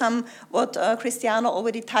here, what Cristiano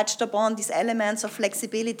already touched upon, these elements of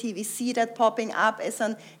flexibility, we see that popping up as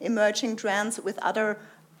an emerging trend with other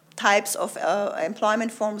types of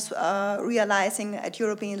employment forms realizing at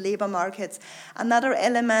European labor markets. Another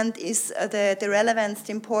element is the relevance,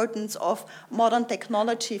 the importance of modern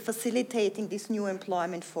technology facilitating this new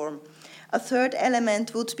employment form. A third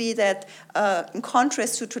element would be that in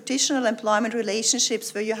contrast to traditional employment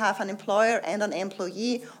relationships where you have an employer and an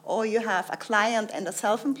employee, or you have a client and a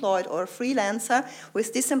self-employed or a freelancer,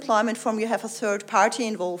 with this employment form you have a third party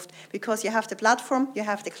involved because you have the platform, you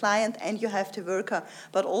have the client, and you have the worker.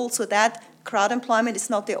 But also that crowd employment is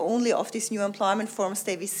not the only of these new employment forms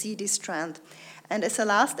that we see this trend. And as a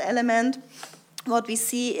last element, what we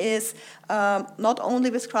see is not only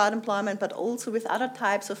with crowd employment, but also with other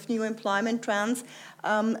types of new employment trends,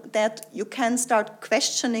 that you can start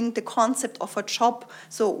questioning the concept of a job.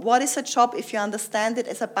 So what is a job if you understand it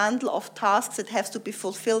as a bundle of tasks that has to be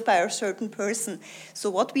fulfilled by a certain person? So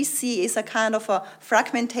what we see is a kind of a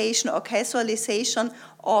fragmentation or casualization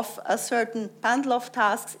of a certain bundle of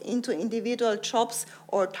tasks into individual jobs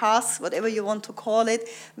or tasks, whatever you want to call it,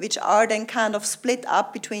 which are then kind of split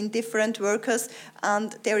up between different workers,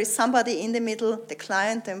 and there is somebody in the middle, the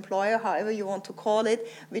client, the employer, however you want to call it,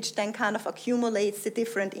 which then kind of accumulates the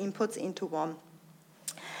different inputs into one.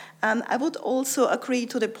 I would also agree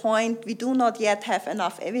to the point we do not yet have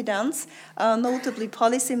enough evidence. Notably,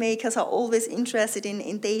 policymakers are always interested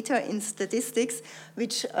in data, in statistics,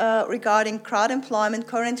 which regarding crowd employment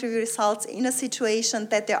currently results in a situation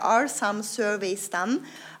that there are some surveys done,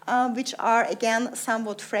 which are, again,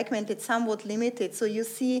 somewhat fragmented, somewhat limited. So you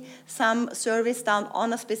see some surveys done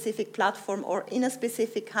on a specific platform or in a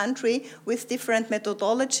specific country with different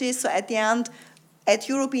methodologies. So at the end, at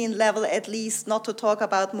European level at least, not to talk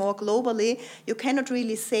about more globally, you cannot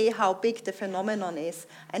really say how big the phenomenon is.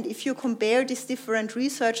 And if you compare these different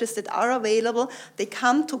researches that are available, they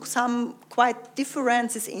come to some quite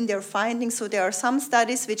differences in their findings. So there are some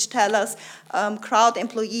studies which tell us crowd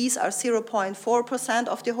employees are 0.4%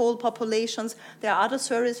 of the whole populations. There are other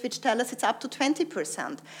surveys which tell us it's up to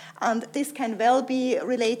 20%. And this can well be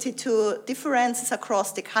related to differences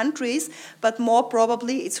across the countries, but more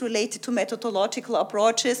probably it's related to methodological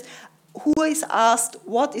approaches. Who is asked,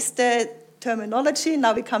 what is the terminology?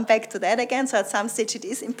 Now we come back to that again. So at some stage it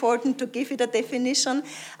is important to give it a definition,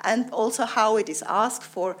 and also how it is asked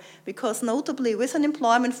for. Because notably with an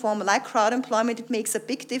employment form like crowd employment, it makes a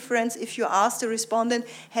big difference if you ask the respondent,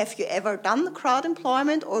 have you ever done crowd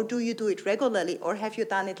employment, or do you do it regularly, or have you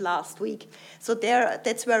done it last week? So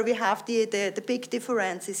that's where we have the big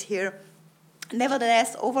differences here.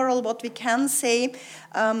 Nevertheless, overall, what we can say,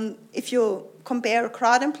 if you compare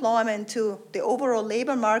crowd employment to the overall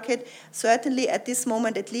labor market, certainly at this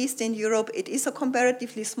moment, at least in Europe, it is a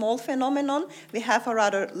comparatively small phenomenon. We have a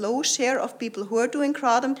rather low share of people who are doing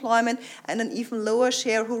crowd employment and an even lower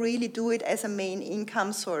share who really do it as a main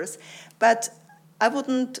income source. But I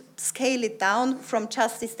wouldn't scale it down from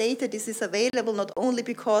just this data. This is available not only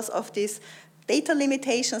because of this data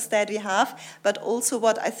limitations that we have, but also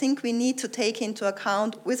what I think we need to take into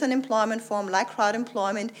account with an employment form like crowd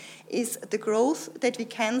employment is the growth that we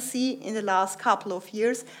can see in the last couple of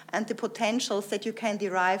years and the potentials that you can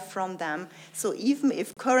derive from them. So even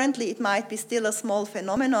if currently it might be still a small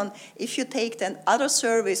phenomenon, if you take then other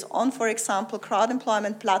surveys on, for example, crowd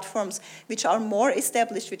employment platforms which are more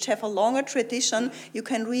established, which have a longer tradition, you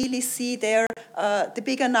can really see there the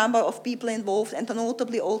bigger number of people involved, and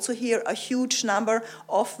notably also here a huge number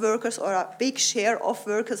of workers, or a big share of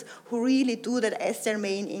workers who really do that as their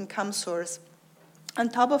main income source. On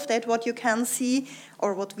top of that, what you can see,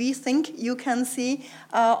 or what we think you can see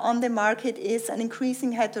on the market, is an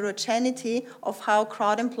increasing heterogeneity of how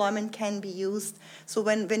crowd employment can be used. So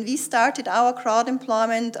when we started our crowd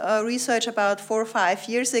employment research about 4 or 5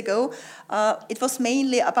 years ago, it was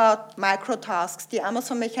mainly about micro tasks, the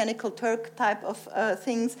Amazon Mechanical Turk type of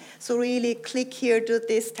things. So really click here, do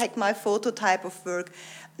this, take my photo type of work.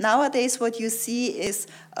 Nowadays, what you see is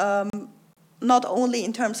not only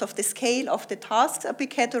in terms of the scale of the tasks, a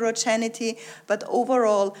big heterogeneity, but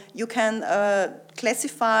overall you can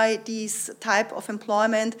classify these type of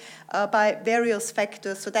employment by various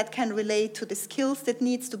factors. So that can relate to the skills that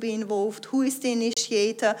needs to be involved, who is the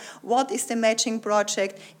initiator, what is the matching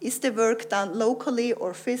project, is the work done locally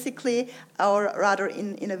or physically, or rather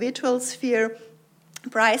in a virtual sphere,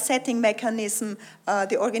 price setting mechanism,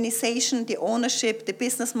 the organization, the ownership, the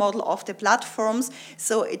business model of the platforms.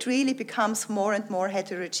 So it really becomes more and more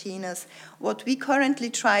heterogeneous. What we currently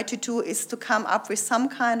try to do is to come up with some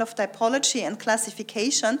kind of typology and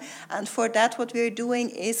classification. And for that, what we're doing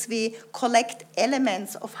is we collect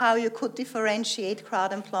elements of how you could differentiate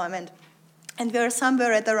crowd employment. And we are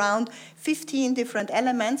somewhere at around 15 different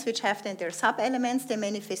elements, which have then their sub-elements, their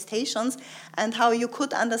manifestations, and how you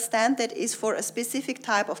could understand that is for a specific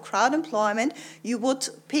type of crowd employment, you would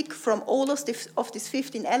pick from all of these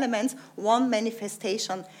 15 elements one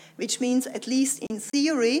manifestation, which means at least in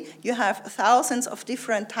theory, you have thousands of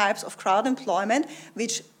different types of crowd employment,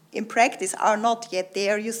 which in practice are not yet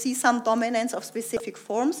there. You see some dominance of specific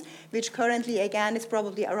forms, which currently, again, is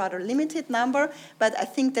probably a rather limited number, but I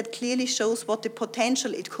think that clearly shows what the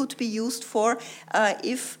potential it could be used for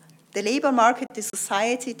if the labor market, the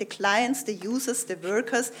society, the clients, the users, the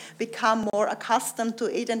workers become more accustomed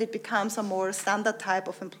to it, and it becomes a more standard type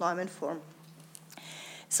of employment form.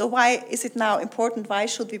 So why is it now important? Why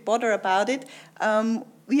should we bother about it?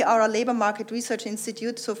 We are a labor market research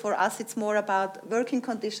institute, so for us it's more about working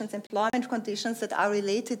conditions, employment conditions that are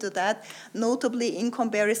related to that, notably in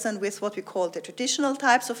comparison with what we call the traditional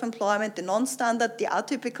types of employment, the non-standard, the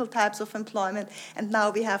atypical types of employment, and now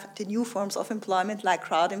we have the new forms of employment like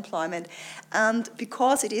crowd employment. And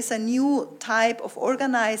because it is a new type of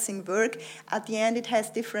organizing work, at the end it has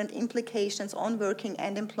different implications on working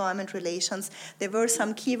and employment relations. There were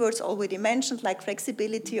some keywords already mentioned like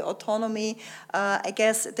flexibility, autonomy, I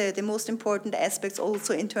guess the most important aspects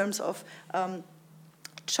also in terms of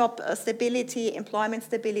job stability, employment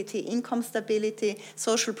stability, income stability,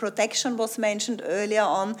 social protection was mentioned earlier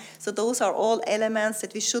on. So those are all elements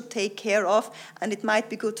that we should take care of, and it might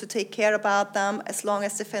be good to take care about them as long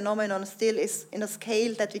as the phenomenon still is in a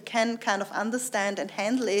scale that we can kind of understand and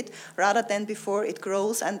handle it, rather than before it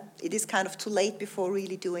grows and it is kind of too late before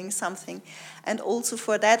really doing something. And also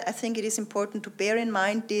for that, I think it is important to bear in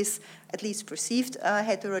mind this at least perceived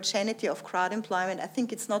heterogeneity of crowd employment. I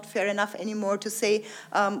think it's not fair enough anymore to say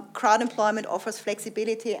crowd employment offers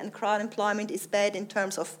flexibility and crowd employment is bad in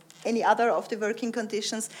terms of any other of the working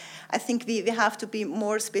conditions. I think we have to be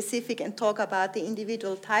more specific and talk about the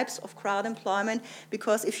individual types of crowd employment,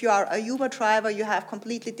 because if you are a Uber driver, you have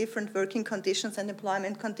completely different working conditions and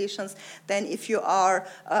employment conditions than if you are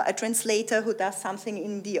a translator who does something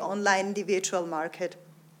in the online individual market.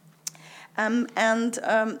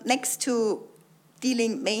 Next to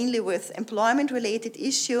dealing mainly with employment-related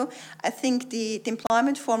issue, I think the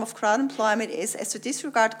employment form of crowd employment is, as to this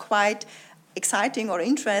regard, quite exciting or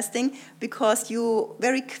interesting, because you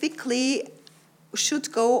very quickly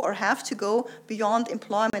should go or have to go beyond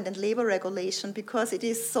employment and labor regulation, because it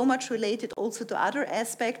is so much related also to other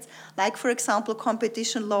aspects, like, for example,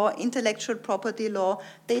 competition law, intellectual property law,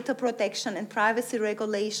 data protection and privacy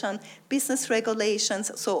regulation, business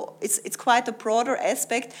regulations. So it's quite a broader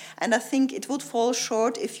aspect, and I think it would fall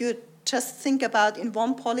short if you just think about in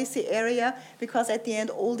one policy area, because at the end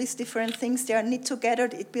all these different things, they are knit together,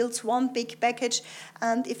 it builds one big package.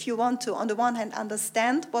 And if you want to, on the one hand,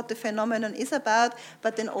 understand what the phenomenon is about,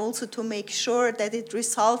 but then also to make sure that it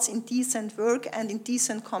results in decent work and in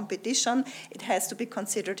decent competition, it has to be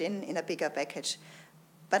considered in a bigger package.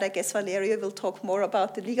 But I guess Valerio will talk more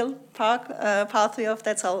about the legal pathway of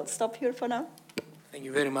that, so I'll stop here for now. Thank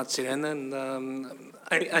you very much, Irene. And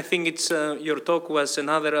I think it's your talk was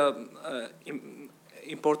another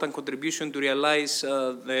important contribution to realize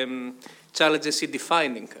the challenges in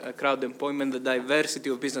defining crowd employment, the diversity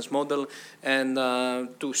of business model, and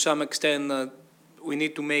to some extent we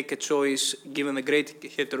need to make a choice, given the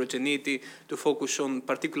great heterogeneity, to focus on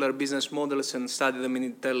particular business models and study them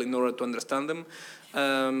in detail in order to understand them.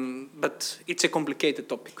 But it's a complicated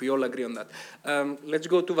topic. We all agree on that. Let's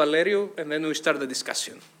go to Valerio, and then we start the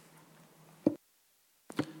discussion.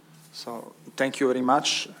 So thank you very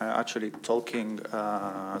much. Actually, talking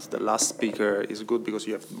as the last speaker is good because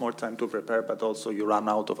you have more time to prepare, but also you run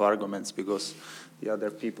out of arguments because the other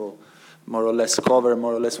people more or less cover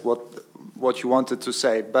more or less what you wanted to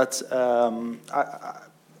say. But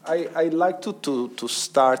I'd like to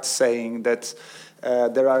start saying that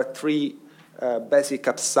there are three basic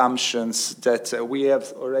assumptions that we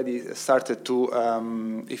have already started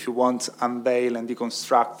to, if you want, unveil and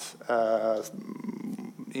deconstruct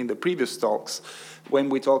in the previous talks when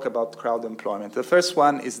we talk about crowd employment. The first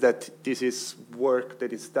one is that this is work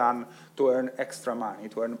that is done to earn extra money,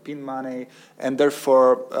 to earn PIN money, and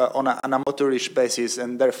therefore on an amateurish basis,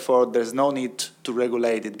 and therefore there's no need to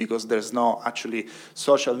regulate it because there's no actually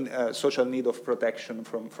social need of protection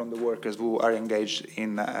from the workers who are engaged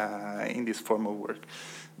in this form of work.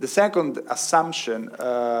 The second assumption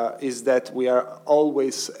is that we are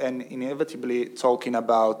always and inevitably talking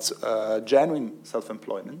about genuine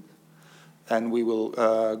self-employment, and we will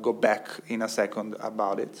go back in a second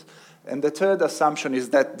about it. And the third assumption is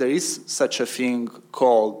that there is such a thing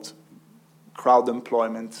called crowd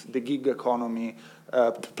employment, the gig economy,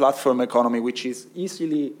 platform economy, which is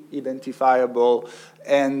easily identifiable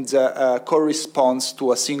and corresponds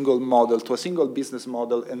to a single model, to a single business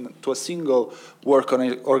model, and to a single work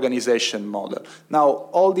organization model. Now,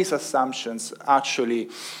 all these assumptions actually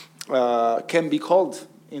can be called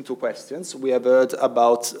into questions. We have heard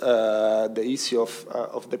about the issue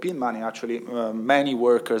of the PIN money. Actually, many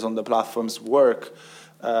workers on the platforms work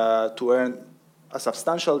to earn a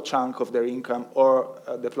substantial chunk of their income, or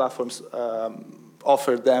the platforms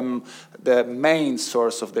offer them the main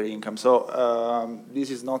source of their income. So this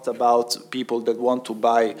is not about people that want to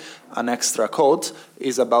buy an extra coat.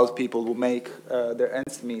 It's about people who make their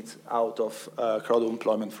ends meet out of crowd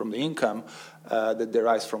employment from the income that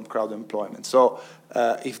derives from crowd employment. So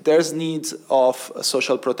if there's need of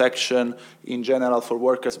social protection in general for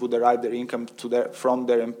workers who derive their income from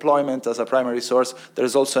their employment as a primary source,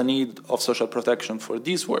 there's also a need of social protection for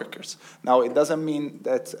these workers. Now, it doesn't mean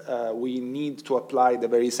that we need to apply the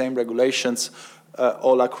very same regulations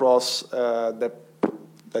all across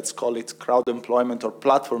let's call it crowd employment or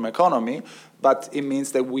platform economy, but it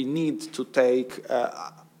means that we need to take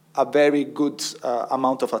a very good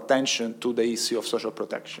amount of attention to the issue of social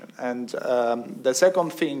protection. And the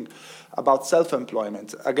second thing about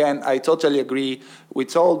self-employment, again, I totally agree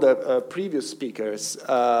with all the previous speakers.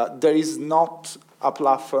 There is not a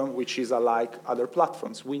platform which is alike other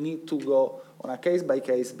platforms. We need to go on a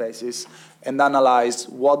case-by-case basis and analyze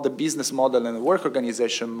what the business model and the work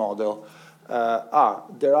organization model are.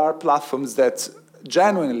 There are platforms that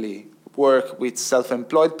genuinely work with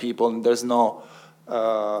self-employed people, and there's no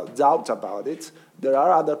doubt about it. There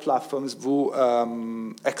are other platforms who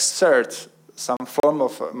exert some form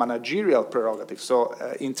of managerial prerogative, so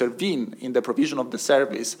intervene in the provision of the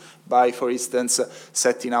service by, for instance,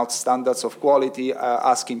 setting out standards of quality,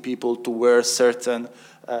 asking people to wear certain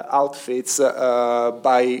outfits,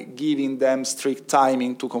 by giving them strict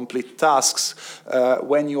timing to complete tasks.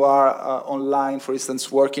 When you are online, for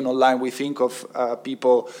instance, working online, we think of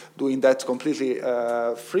people doing that completely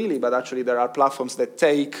freely, but actually there are platforms that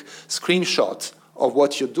take screenshots of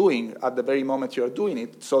what you're doing at the very moment you're doing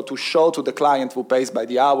it, so to show to the client who pays by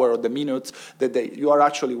the hour or the minute that you are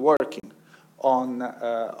actually working on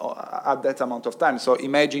at that amount of time. So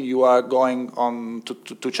imagine you are going on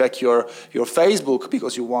to check your Facebook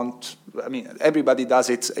because you want, I mean, everybody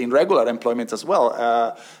does it in regular employment as well.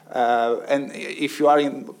 And if you are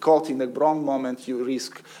caught in the wrong moment, you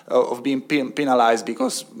risk of being penalized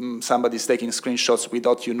because somebody is taking screenshots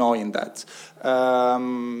without you knowing that.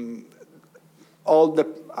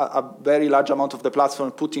 A very large amount of the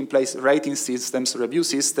platform put in place rating systems, review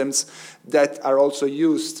systems that are also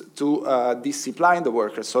used to discipline the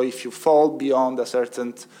workers. So if you fall beyond a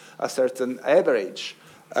certain average,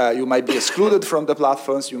 you might be excluded from the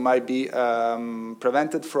platforms, you might be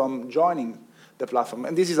prevented from joining the platform.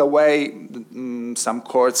 And this is a way some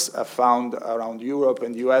courts have found around Europe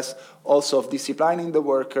and the US also of disciplining the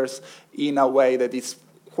workers in a way that is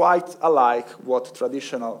quite alike what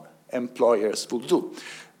traditional employers will do.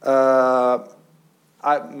 I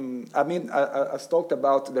talked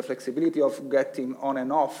about the flexibility of getting on and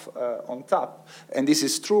off on tap, and this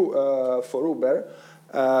is true for Uber,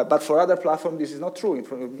 but for other platforms this is not true.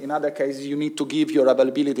 In other cases you need to give your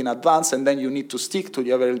availability in advance and then you need to stick to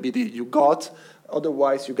the availability you got,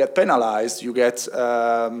 otherwise you get penalized, you get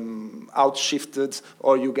outshifted,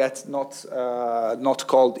 or you get not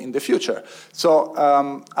called in the future. So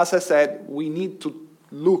as I said, we need to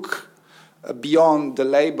look beyond the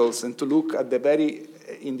labels and to look at the very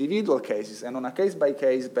individual cases. And on a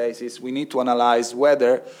case-by-case basis, we need to analyze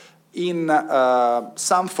whether in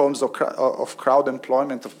some forms of crowd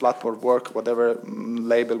employment, of platform work, whatever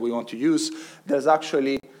label we want to use, there's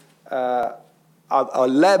actually a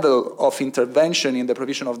level of intervention in the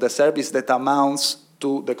provision of the service that amounts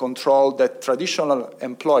to the control that traditional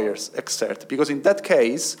employers exert. Because in that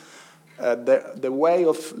case, the way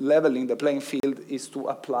of leveling the playing field is to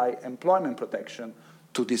apply employment protection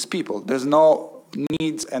to these people. There's no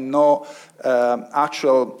need and no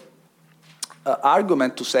actual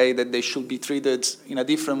argument to say that they should be treated in a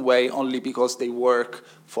different way only because they work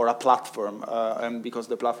for a platform and because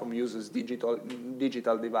the platform uses digital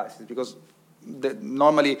devices. Because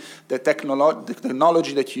normally the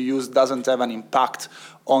technology that you use doesn't have an impact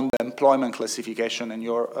on the employment classification and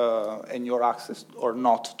your access or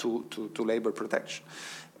not to labor protection.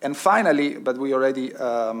 And finally, but we already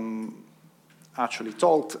actually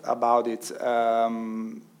talked about it,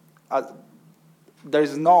 there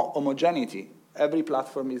is no homogeneity. Every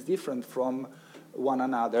platform is different from one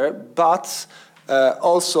another, but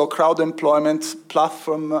also crowd employment,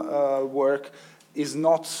 platform work is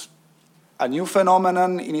not a new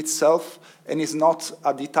phenomenon in itself and is not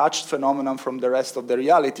a detached phenomenon from the rest of the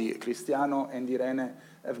reality. Cristiano and Irene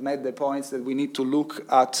have made the points that we need to look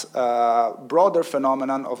at a broader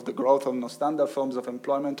phenomenon of the growth of non-standard forms of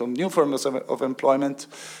employment, of new forms of employment.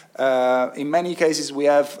 In many cases, we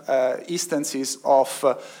have instances of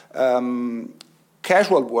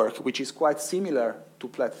casual work, which is quite similar to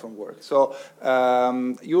platform work. So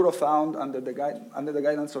Eurofound, under the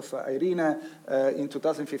guidance of Irene, in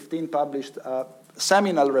 2015 published a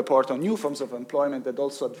seminal report on new forms of employment that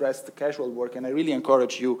also addressed casual work, and I really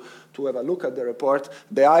encourage you to have a look at the report.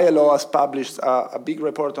 The ILO has published a big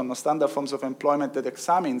report on non-standard forms of employment that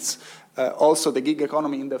examines also the gig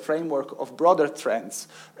economy in the framework of broader trends.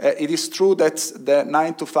 It is true that the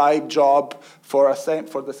 9-to-5 job for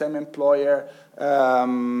the same employer,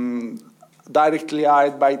 directly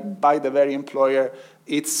hired by the very employer,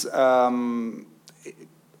 it's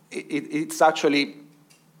actually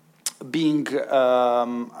being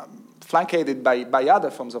flanked by other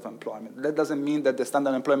forms of employment. That doesn't mean that the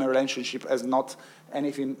standard employment relationship has not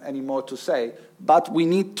anything anymore to say, but we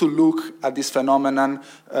need to look at this phenomenon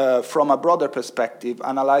from a broader perspective,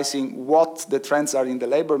 analyzing what the trends are in the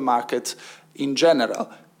labor market in general.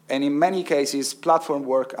 And in many cases, platform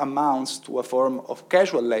work amounts to a form of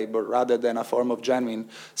casual labor rather than a form of genuine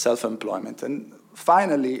self-employment. And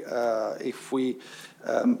finally, if we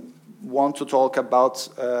want to talk about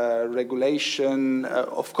regulation,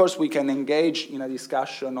 of course we can engage in a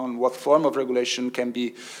discussion on what form of regulation can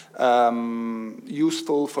be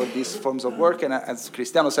useful for these forms of work. And as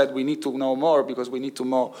Cristiano said, we need to know more, because we need to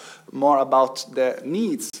know more about the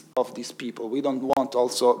needs of these people. We don't want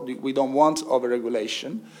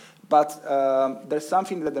over-regulation. But there's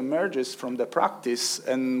something that emerges from the practice,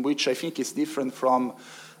 and which I think is different from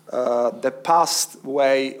the past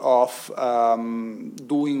way of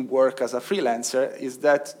doing work as a freelancer, is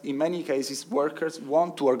that in many cases workers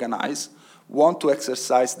want to organize, want to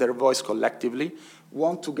exercise their voice collectively,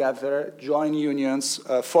 want to gather, join unions,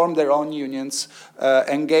 form their own unions,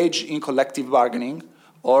 engage in collective bargaining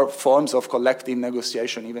or forms of collective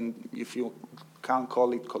negotiation, even if you can't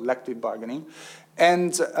call it collective bargaining.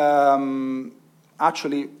 And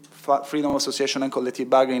actually, freedom of association and collective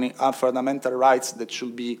bargaining are fundamental rights that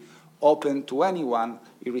should be open to anyone,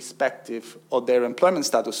 irrespective of their employment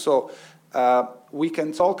status. So we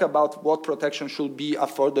can talk about what protection should be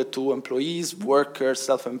afforded to employees, workers,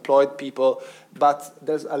 self-employed people, but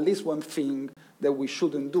there's at least one thing that we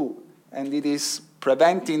shouldn't do, and it is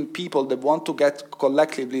preventing people that want to get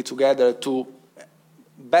collectively together to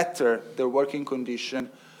better their working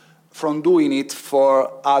condition from doing it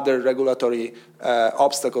for other regulatory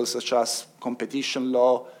obstacles, such as competition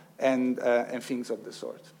law and things of the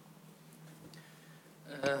sort.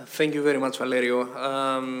 Thank you very much, Valerio.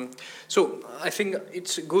 So I think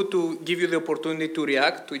it's good to give you the opportunity to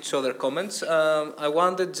react to each other's comments. I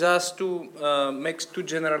wanted just to make two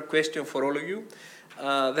general questions for all of you.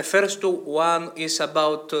 The first one is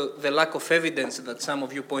about the lack of evidence that some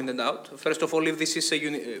of you pointed out. First of all, if this is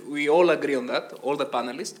we all agree on that, all the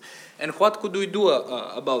panelists, and what could we do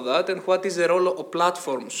about that, and what is the role of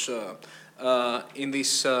platforms in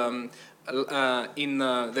this, the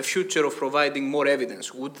future of providing more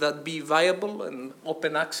evidence? Would that be viable and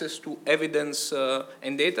open access to evidence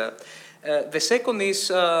and data? The second is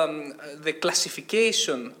the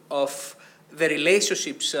classification of the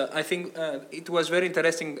relationships. I think it was very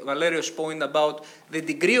interesting, Valerio's point about the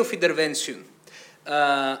degree of intervention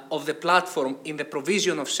of the platform in the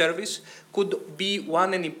provision of service could be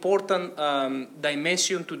an important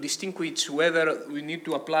dimension to distinguish whether we need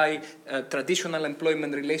to apply traditional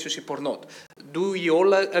employment relationship or not. Do you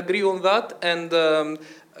all agree on that, and to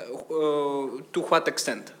what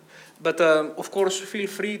extent? But of course, feel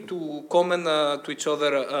free to comment to each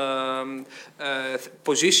other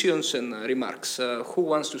positions and remarks. Who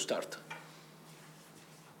wants to start?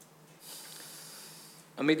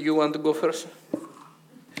 Amit, you want to go first?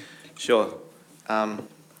 Sure. I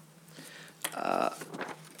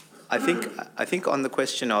think on the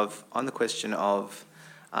question of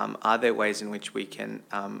are there ways in which we can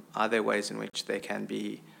there can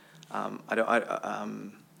be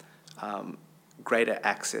greater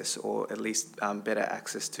access, or at least better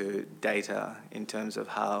access to data in terms of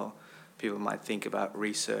how people might think about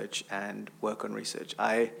research and work on research.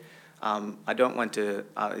 I don't want to,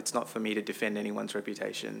 it's not for me to defend anyone's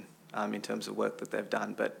reputation in terms of work that they've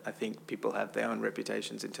done, but I think people have their own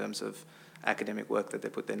reputations in terms of academic work that they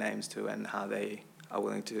put their names to, and how they are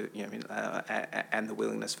willing to, and the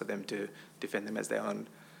willingness for them to defend them as their own,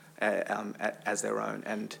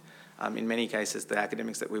 And in many cases, the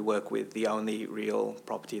academics that we work with, the only real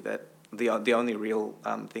property that the only real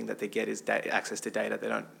thing that they get is access to data.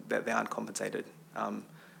 They aren't compensated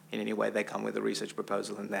in any way. They come with a research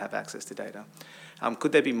proposal and they have access to data.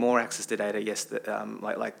 Could there be more access to data? Yes,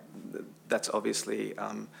 that's obviously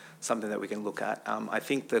something that we can look at. I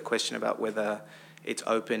think the question about whether it's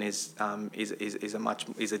open is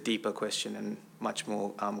a deeper question and much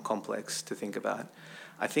more complex to think about.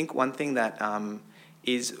 I think one thing that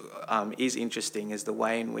is interesting is the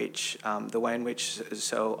way in which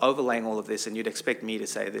so overlaying all of this, and you'd expect me to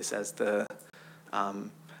say this as the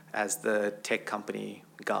tech company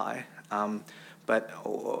guy, but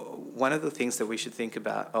one of the things that we should think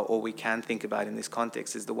about, or we can think about in this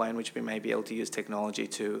context, is the way in which we may be able to use technology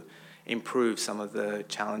to improve some of the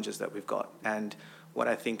challenges that we've got. And what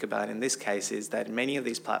I think about in this case is that many of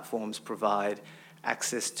these platforms provide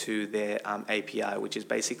access to their API, which is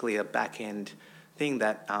basically a back-end thing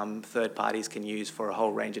that third parties can use for a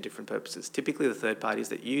whole range of different purposes. Typically, the third parties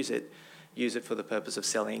that use it for the purpose of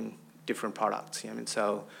selling different products.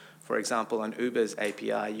 So, for example, on Uber's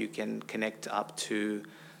API, you can connect up to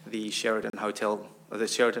the Sheraton Hotel, or the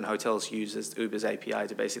Sheraton Hotels uses Uber's API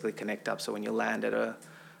to basically connect up. So when you land at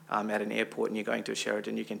an airport and you're going to a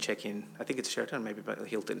Sheraton, you can check in. I think it's Sheraton, maybe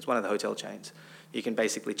Hilton. It's one of the hotel chains. You can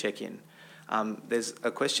basically check in. There's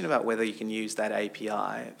a question about whether you can use that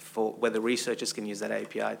API whether researchers can use that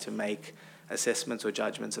API to make assessments or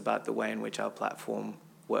judgments about the way in which our platform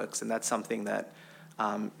works. And that's something that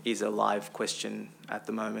is a live question at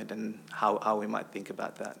the moment, and how we might think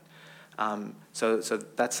about that. So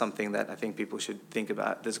that's something that I think people should think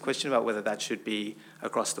about. There's a question about whether that should be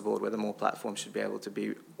across the board, whether more platforms should be able to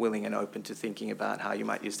be willing and open to thinking about how you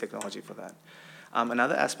might use technology for that.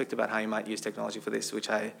 Another aspect about how you might use technology for this, which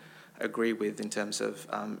I agree with in terms of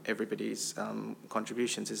everybody's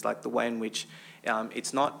contributions, is like the way in which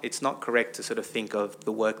it's not correct to sort of think of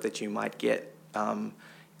the work that you might get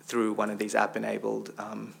through one of these app-enabled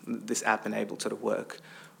sort of work.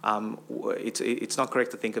 It's not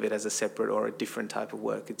correct to think of it as a separate or a different type of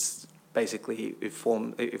work. It's basically it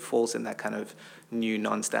falls in that kind of new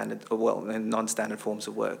non-standard forms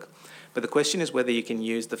of work. But the question is whether you can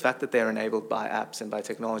use the fact that they're enabled by apps and by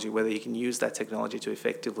technology, whether you can use that technology to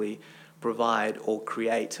effectively provide or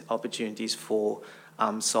create opportunities for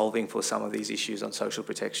solving for some of these issues on social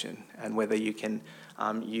protection, and whether you can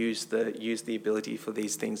use the ability for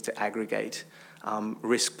these things to aggregate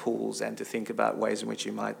risk pools and to think about ways in which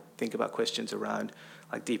you might think about questions around,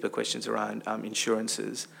 like deeper questions around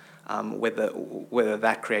insurances, whether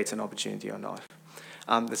that creates an opportunity or not.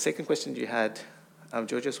 The second question you had,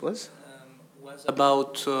 Georgios, was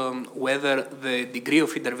about whether the degree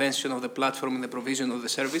of intervention of the platform in the provision of the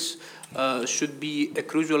service should be a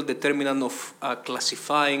crucial determinant of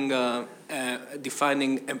classifying,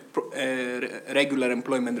 defining regular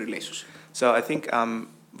employment relationship. So I think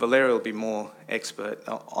Valeria will be more expert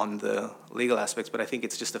on the legal aspects, but I think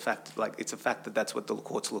it's just a fact, it's a fact that that's what the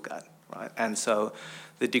courts look at, right? And so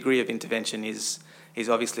the degree of intervention is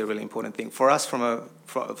obviously a really important thing. For us,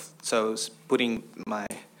 so putting my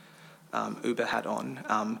Uber hat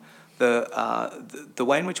on, the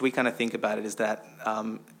way in which we kind of think about it is that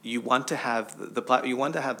you want to have the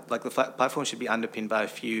platform should be underpinned by a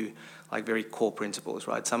few very core principles,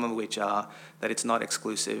 right? Some of which are that it's not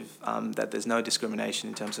exclusive, that there's no discrimination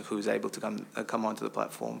in terms of who's able to come onto the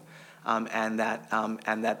platform, and that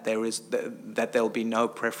there'll be no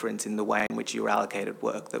preference in the way in which you're allocated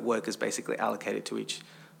work. That work is basically allocated to each,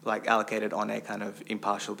 allocated on a kind of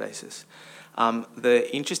impartial basis.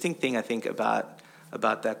 The interesting thing I think about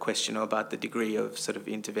that question, or about the degree of sort of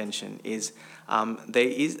intervention, is there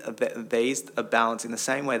is a balance in the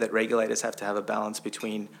same way that regulators have to have a balance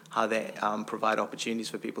between how they provide opportunities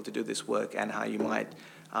for people to do this work and how you might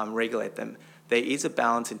regulate them. There is a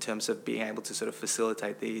balance in terms of being able to sort of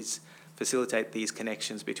facilitate these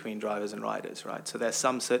connections between drivers and riders, right? So there's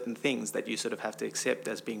some certain things that you sort of have to accept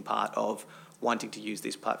as being part of wanting to use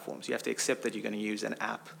these platforms. You have to accept that you're going to use an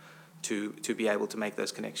app to be able to make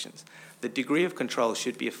those connections. The degree of control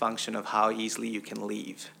should be a function of how easily you can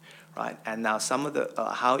leave, right? And now some of the,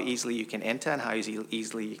 how easily you can enter and how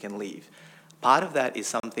easily you can leave. Part of that is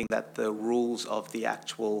something that the rules of the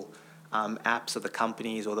actual apps or the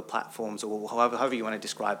companies or the platforms, or however you want to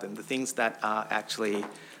describe them, the things that are actually,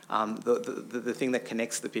 the thing that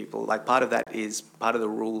connects the people, part of that is part of the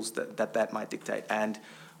rules that might dictate. And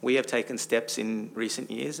we have taken steps in recent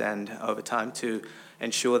years and over time to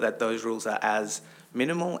ensure that those rules are as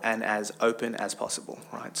minimal and as open as possible,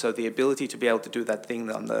 right? So the ability to be able to do that thing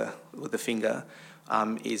with the finger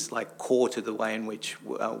is core to the way in which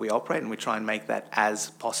we operate, and we try and make that as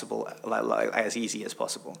possible, as easy as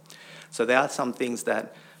possible. So there are some things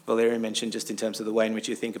that Valeria mentioned just in terms of the way in which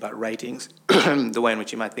you think about ratings, the way in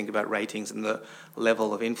which you might think about ratings and the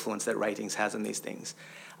level of influence that ratings has on these things.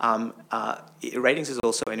 Ratings is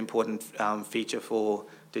also an important feature for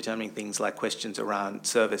determining things like questions around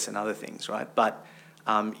service and other things, right? But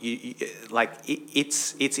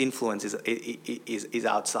its influence is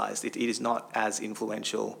outsized. It is not as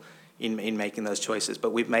influential in making those choices.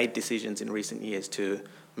 But we've made decisions in recent years to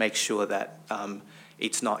make sure that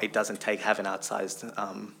it doesn't have an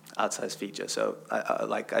outsized feature. So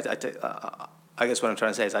I guess what I'm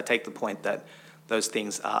trying to say is I take the point that those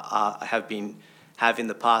things have in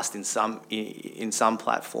the past in some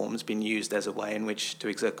platforms been used as a way in which to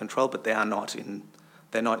exert control, but they're not in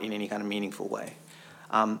any kind of meaningful way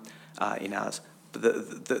in ours. But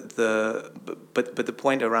the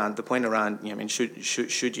point around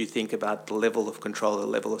should you think about the level of control, the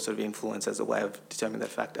level of sort of influence as a way of determining that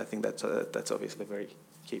fact? I think that's obviously a very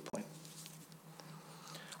key point.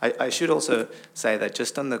 I should also say that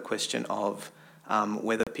just on the question of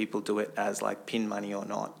whether people do it as pin money or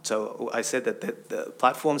not. So I said that the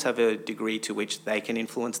platforms have a degree to which they can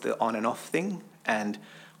influence the on and off thing, and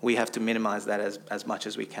we have to minimize that as much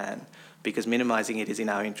as we can, because minimizing it is in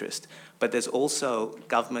our interest. But there's also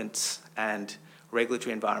governments and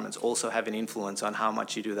regulatory environments also have an influence on how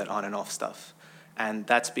much you do that on and off stuff. And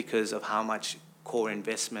that's because of how much core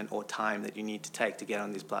investment or time that you need to take to get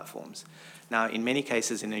on these platforms. Now, in many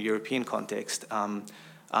cases, in a European context,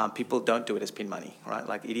 people don't do it as pin money, right?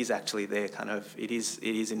 Like it is actually their it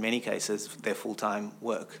is in many cases their full-time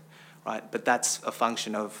work, right? But that's a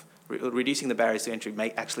function of reducing the barriers to entry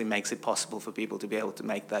actually makes it possible for people to be able to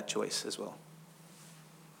make that choice as well.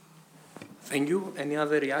 Thank you. Any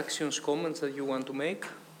other reactions, comments that you want to make?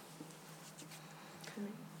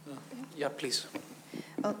 Yeah, please.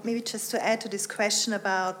 Maybe just to add to this question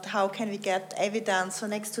about how can we get evidence, so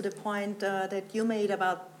next to the point that you made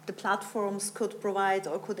about the platforms could provide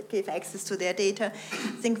or could give access to their data,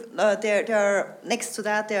 I think next to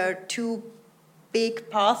that there are two big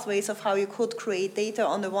pathways of how you could create data.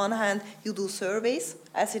 On the one hand, you do surveys,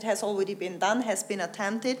 as it has already been done, has been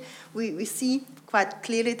attempted. We see quite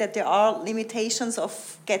clearly that there are limitations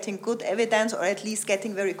of getting good evidence, or at least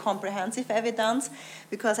getting very comprehensive evidence,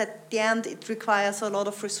 because at the end it requires a lot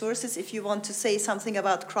of resources. If you want to say something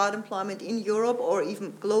about crowd employment in Europe or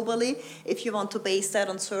even globally, if you want to base that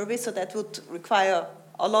on surveys, so that would require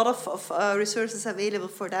a lot of resources available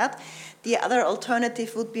for that. The other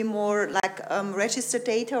alternative would be more like registered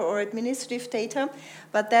data or administrative data,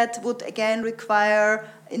 but that would again require,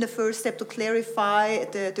 in the first step, to clarify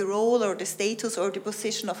the role or the status or the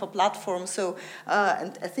position of a platform. So,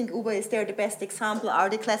 and I think Uber is there the best example. Are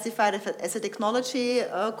they classified as a technology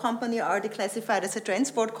company? Are they classified as a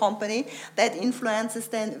transport company? That influences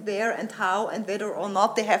then where and how and whether or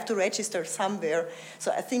not they have to register somewhere.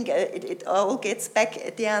 So I think it all gets back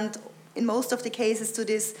at the end, in most of the cases, to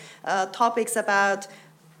these topics about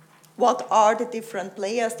what are the different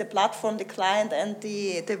players, the platform, the client, and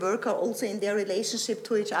the worker also in their relationship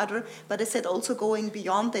to each other. But I said also going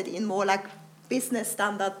beyond that in more like business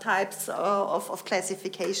standard types of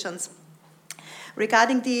classifications.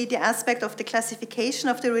 Regarding the aspect of the classification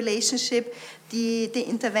of the relationship, the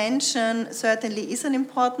intervention certainly is an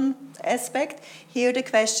important aspect. Here the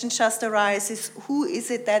question just arises, who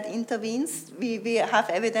is it that intervenes? We have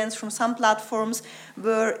evidence from some platforms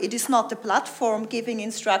where it is not the platform giving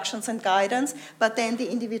instructions and guidance, but then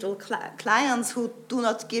the individual clients who do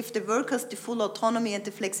not give the workers the full autonomy and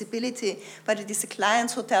the flexibility, but it is the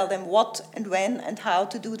clients who tell them what and when and how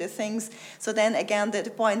to do the things. So then again the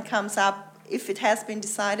point comes up, if it has been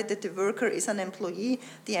decided that the worker is an employee,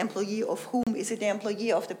 the employee of whom? Is it the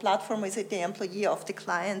employee of the platform? Is it the employee of the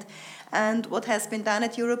client? And what has been done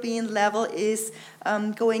at European level is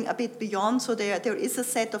going a bit beyond. So there is a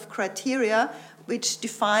set of criteria which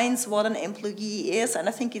defines what an employee is. And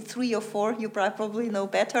I think in 3 or 4, you probably know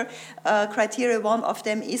better, criteria. One of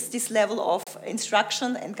them is this level of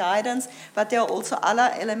instruction and guidance, but there are also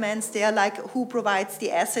other elements there, like who provides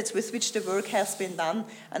the assets with which the work has been done.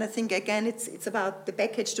 And I think, again, it's about the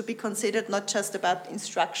package to be considered, not just about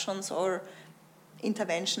instructions or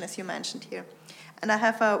intervention, as you mentioned here. And I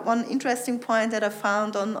have one interesting point that I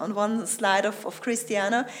found on one slide of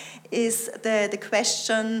Christiana, is the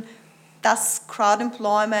question, does crowd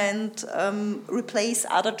employment replace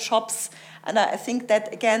other jobs? And I think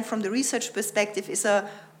that, again, from the research perspective, is a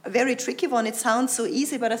very tricky one. It sounds so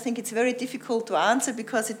easy, but I think it's very difficult to answer,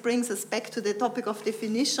 because it brings us back to the topic of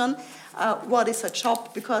definition. What is a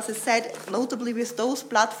job? Because as said, notably with those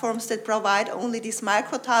platforms that provide only these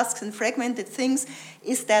micro tasks and fragmented things,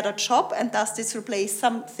 is that a job? And does this replace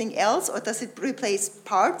something else, or does it replace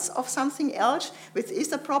parts of something else, which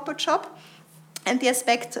is a proper job? And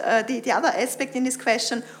the other aspect in this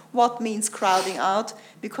question, what means crowding out?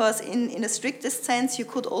 Because in the strictest sense, you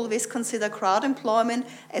could always consider crowd employment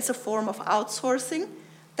as a form of outsourcing.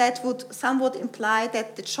 That would somewhat imply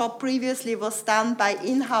that the job previously was done by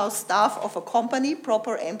in-house staff of a company,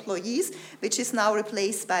 proper employees, which is now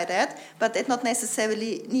replaced by that. But that not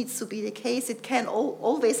necessarily needs to be the case. It can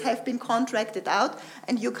always have been contracted out,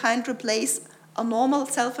 and you can't replace a normal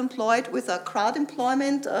self-employed with a crowd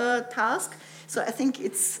employment task. So I think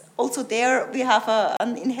it's also there we have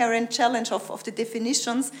an inherent challenge of the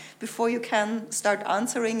definitions before you can start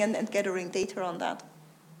answering and gathering data on that.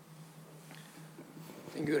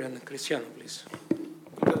 Thank you, and Cristiano, please.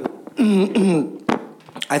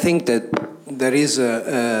 I think that there is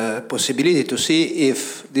a possibility to see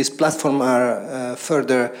if these platforms are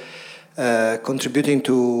further contributing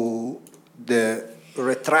to the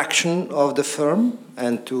retraction of the firm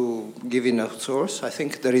and to giving a source. I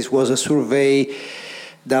think there was a survey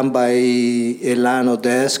done by Elano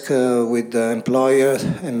Desk with the employers,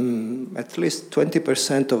 and at least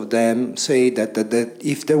 20% of them say that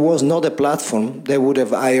if there was not a platform, they would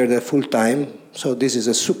have hired a full-time. So this is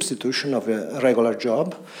a substitution of a regular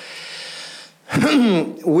job.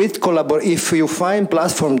 If you find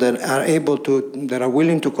platforms that are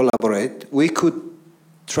willing to collaborate, we could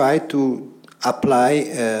try to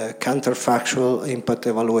apply counterfactual impact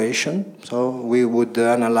evaluation. So we would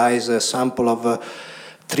analyze a sample of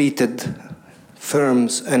treated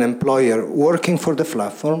firms and employer working for the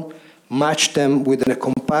platform, match them with a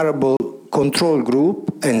comparable control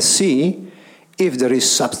group, and see if there is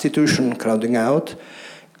substitution, crowding out.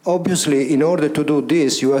 Obviously, in order to do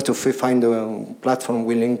this, you have to find a platform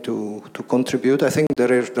willing to contribute. I think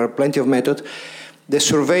there are plenty of methods. The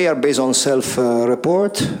survey are based on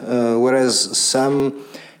self-report, whereas some,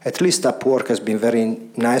 at least Upwork has been very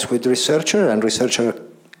nice with researchers, and researchers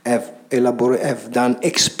have done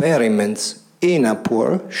experiments in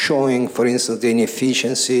Upwork showing, for instance, the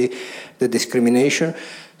inefficiency, the discrimination.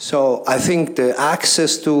 So I think the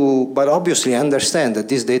access to, but obviously understand that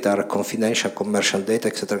these data are confidential commercial data,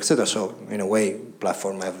 et cetera, et cetera. So in a way,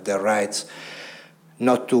 platforms have the rights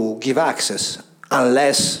not to give access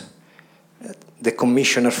unless the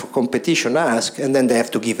commissioner for competition asks, and then they have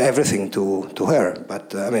to give everything to her.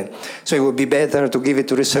 But I mean, so it would be better to give it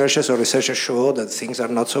to researchers, or researchers show that things are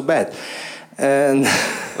not so bad. And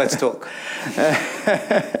let's talk.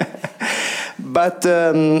 But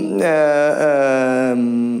on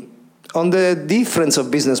the difference of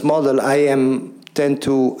business model, I tend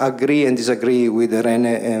to agree and disagree with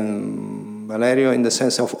Rene and Valerio in the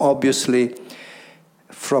sense of, obviously,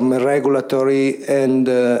 from a regulatory and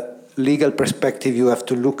legal perspective, you have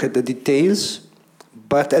to look at the details.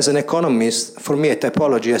 But as an economist, for me, a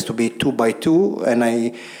typology has to be 2 by 2,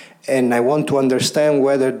 and I want to understand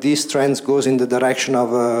whether this trend goes in the direction of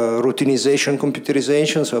routinization,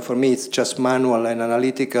 computerization. So for me, it's just manual and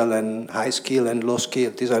analytical and high skill and low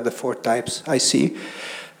skill. These are the 4 types I see.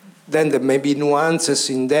 Then there may be nuances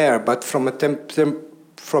in there, but from an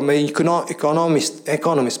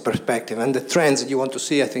economist perspective and the trends that you want to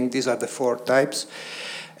see, I think these are the 4 types.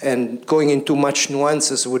 And going into much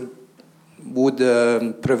nuances would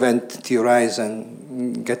prevent theorize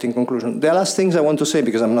and getting conclusion. The last things I want to say,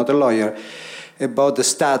 because I'm not a lawyer, about the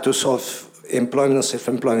status of employment and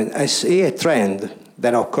self-employment. I see a trend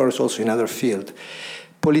that occurs also in other fields.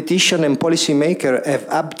 Politicians and policymakers have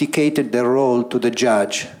abdicated their role to the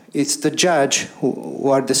judge. It's the judge who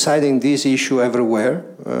are deciding this issue everywhere.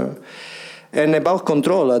 And about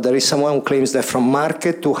control, there is someone who claims that from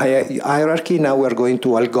market to hierarchy, now we're going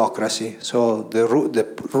to algocracy. So the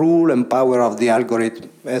rule and power of the algorithm.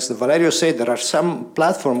 As Valerio said, there are some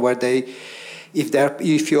platforms where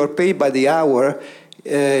if you are paid by the hour,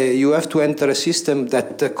 you have to enter a system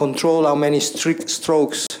that control how many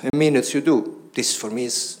strokes and minutes you do. This, for me,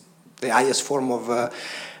 is the highest form of,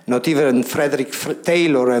 not even Frederick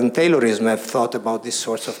Taylor and Taylorism have thought about this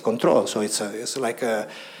sorts of control. So it's like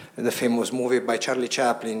the famous movie by Charlie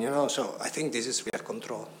Chaplin, so I think this is real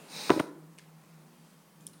control.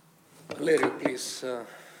 Valerio, please.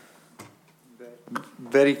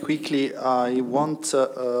 Very quickly, I want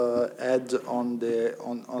to add on the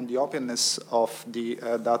openness of the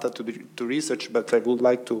data to research, but I would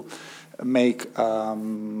like to make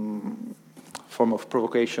form of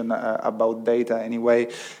provocation about data anyway.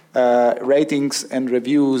 Ratings and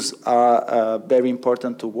reviews are very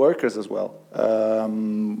important to workers as well.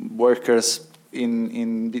 Workers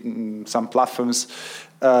in some platforms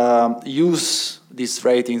use these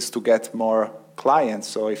ratings to get more clients.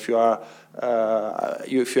 So if you are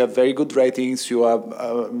if you have very good ratings, you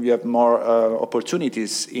have more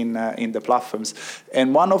opportunities in the platforms.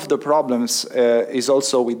 And one of the problems is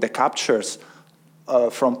also with the captures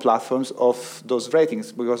from platforms of those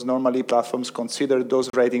ratings, because normally platforms consider those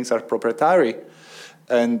ratings are proprietary.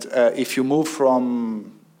 And if you move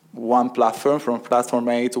from one platform, from platform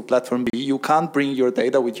A to platform B, you can't bring your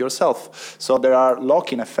data with yourself. So there are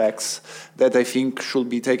lock-in effects that I think should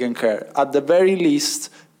be taken care of. At the very least,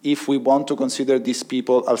 if we want to consider these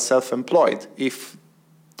people as self-employed, if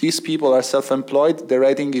these people are self-employed, the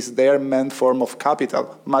rating is their main form of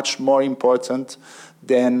capital, much more important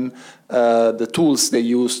than the tools they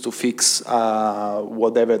use to fix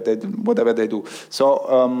whatever they do.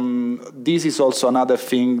 So this is also another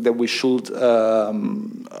thing that we should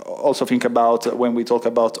also think about when we talk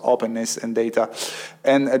about openness and data.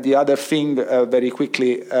 And the other thing, very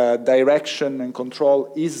quickly, direction and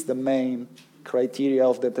control is the main criteria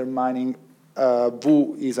of determining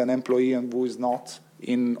who is an employee and who is not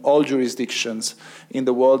in all jurisdictions in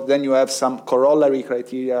the world. Then you have some corollary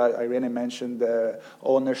criteria. Irene mentioned the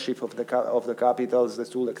ownership of the capitals, the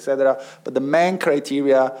tool, etc. But the main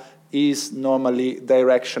criteria is normally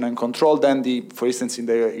direction and control. Then, for instance, in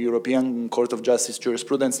the European Court of Justice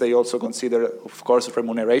jurisprudence, they also consider, of course,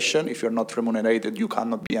 remuneration. If you're not remunerated, you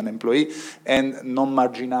cannot be an employee, and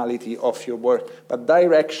non-marginality of your work. But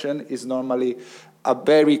direction is normally a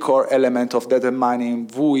very core element of determining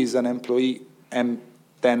who is an employee and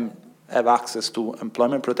then have access to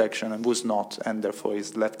employment protection, and who's not, and therefore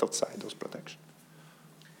is left outside those protections.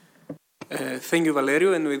 Thank you,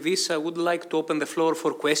 Valerio. And with this, I would like to open the floor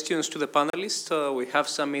for questions to the panelists. We have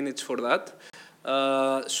some minutes for that.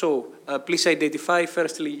 Please identify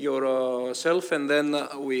firstly yourself, and then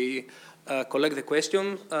we collect the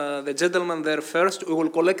question. The gentleman there first. We will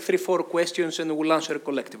collect 3-4 questions, and we'll answer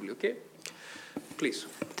collectively, okay? Please.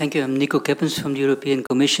 Thank you. I'm Nico Keppens from the European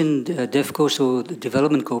Commission, DEFCO, so the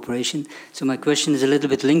Development Cooperation. So my question is a little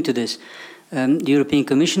bit linked to this. The European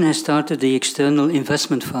Commission has started the External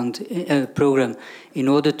Investment Fund program in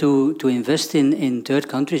order to invest in third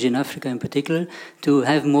countries, in Africa in particular, to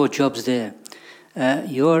have more jobs there.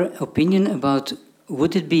 Your opinion about,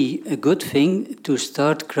 would it be a good thing to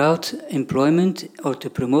start crowd employment or to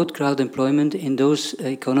promote crowd employment in those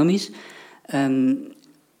economies?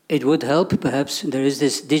 It would help, perhaps. There is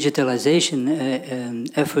this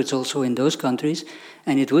digitalization efforts also in those countries,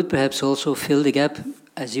 and it would perhaps also fill the gap,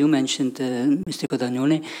 as you mentioned, Mr.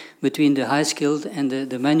 Codagnone, between the high-skilled and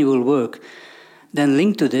the manual work. Then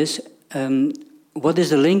linked to this, what is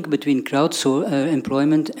the link between crowd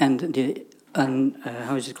employment and the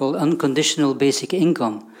unconditional basic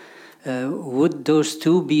income? Would those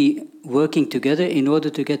two be working together in order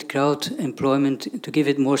to get crowd employment, to give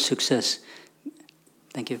it more success?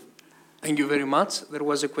 Thank you. Thank you very much. There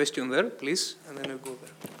was a question there, please, and then I'll go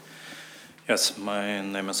there. Yes, my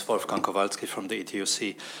name is Wolfgang Kowalski from the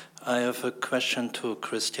ETUC. I have a question to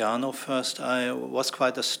Cristiano first. I was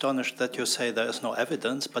quite astonished that you say there is no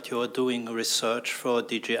evidence, but you are doing research for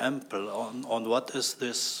DG Ample. On what is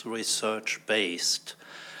this research based?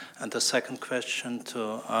 And the second question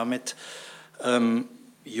to Amit.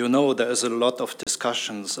 You know, there is a lot of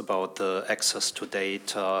discussions about the access to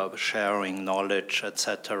data, sharing knowledge,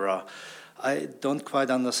 etc. I don't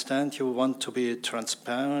quite understand. You want to be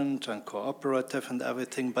transparent and cooperative and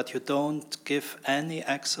everything, but you don't give any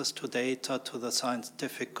access to data to the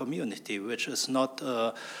scientific community, which is not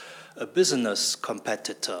a business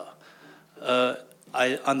competitor.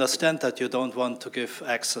 I understand that you don't want to give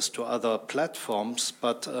access to other platforms,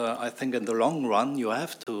 but I think in the long run you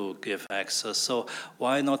have to give access. So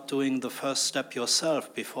why not doing the first step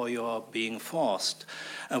yourself before you are being forced?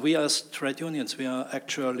 And we as trade unions, we are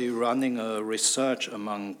actually running a research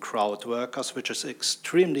among crowd workers, which is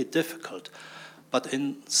extremely difficult. But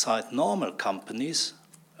inside normal companies,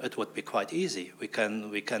 it would be quite easy. We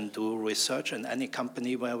can do research in any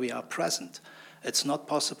company where we are present. It's not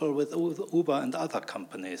possible with Uber and other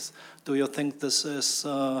companies. Do you think this is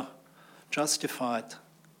justified?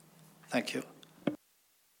 Thank you.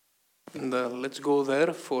 And, let's go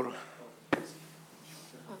there for...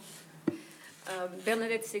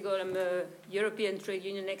 Bernadette Segol, I'm a European trade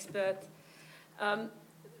union expert.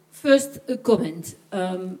 First, a comment.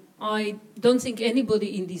 I don't think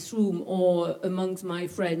anybody in this room or amongst my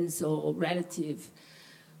friends or relatives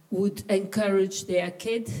would encourage their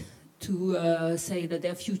kid to say that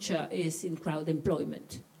their future is in crowd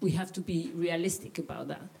employment. We have to be realistic about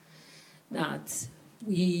that. That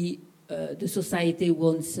the society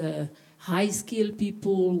wants high-skilled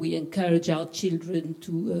people. We encourage our children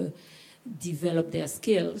to develop their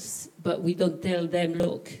skills, but we don't tell them,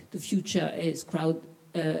 look, the future is crowd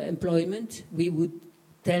employment. We would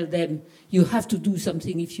tell them, you have to do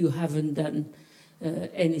something if you haven't done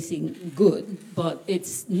anything good, but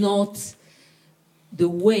it's not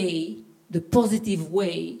the positive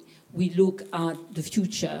way we look at the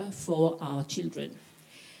future for our children.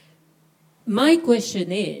 My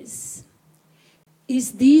question is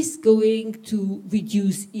this going to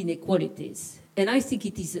reduce inequalities? And I think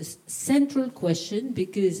it is a central question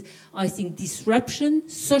because I think disruption,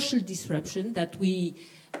 social disruption that we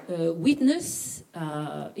witness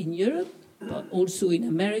in Europe, but also in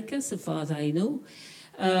America, so far as I know,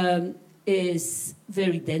 is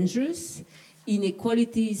very dangerous.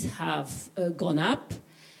 Inequalities have gone up,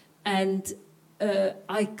 and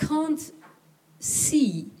I can't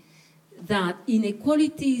see that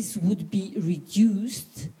inequalities would be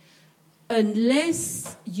reduced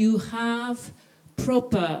unless you have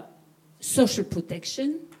proper social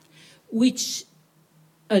protection, which,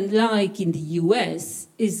 unlike in the US,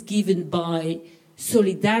 is given by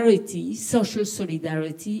solidarity, social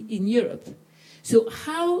solidarity in Europe. So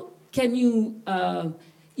how can you...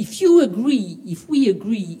 if we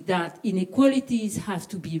agree that inequalities have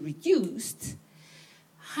to be reduced,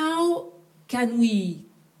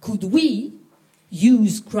 could we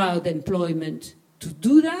use crowd employment to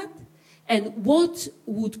do that? And what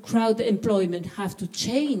would crowd employment have to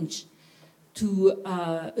change to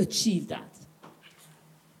achieve that?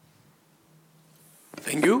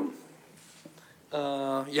 Thank you.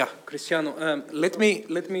 Yeah, Cristiano. Let me.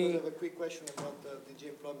 I have a quick question about DG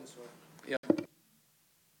employment. Yeah.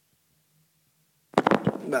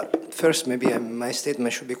 Well, first, maybe my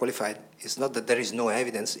statement should be qualified. It's not that there is no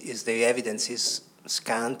evidence, it's the evidence is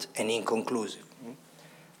scant and inconclusive.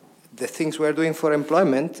 The things we're doing for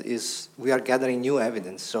employment is we are gathering new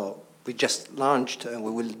evidence. So we just launched, we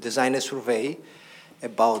will design a survey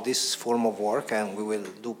about this form of work, and we will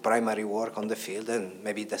do primary work on the field, and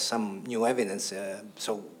maybe there's some new evidence.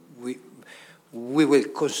 So we will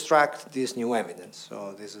construct this new evidence.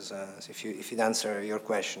 So this is, if it answers your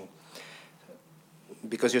question.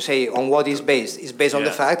 Because you say on what is based? It's based on the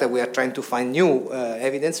fact that we are trying to find new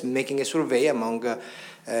evidence, making a survey among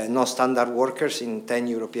non-standard workers in 10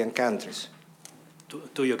 European countries.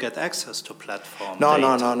 Do you get access to platform? No,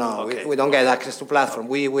 data? no. Okay. We don't get access to platform.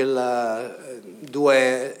 We will do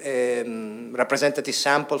a representative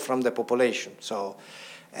sample from the population. So,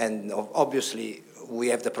 and obviously we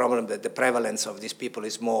have the problem that the prevalence of these people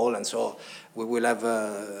is small, and so we will have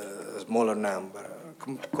a smaller number.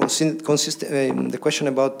 The question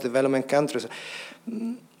about development countries.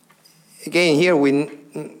 Again, here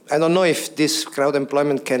I don't know if this crowd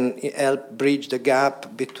employment can help bridge the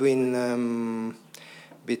gap between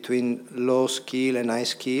low skill and high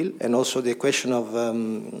skill, and also the question of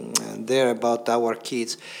there about our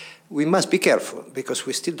kids. We must be careful because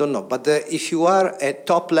we still don't know. But if you are a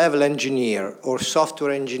top-level engineer or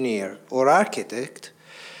software engineer or architect,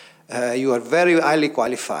 you are very highly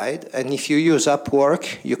qualified, and if you use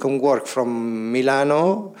Upwork, you can work from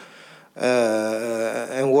Milano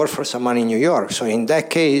and work for someone in New York. So in that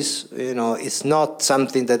case, it's not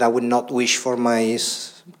something that I would not wish for my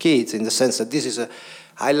kids, in the sense that this is a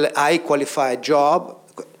high qualified job.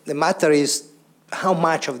 The matter is how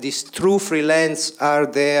much of these true freelance are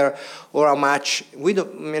there, or how much we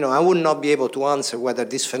don't. I would not be able to answer whether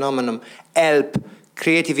this phenomenon help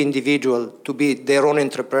creative individual to be their own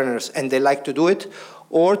entrepreneurs and they like to do it,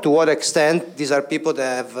 or to what extent these are people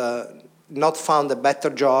that have not found a better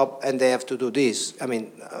job and they have to do this. I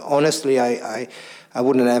mean, honestly, I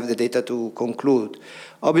wouldn't have the data to conclude.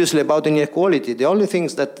 Obviously, about inequality, the only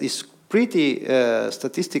things that is pretty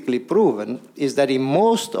statistically proven is that in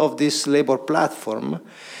most of this labor platform,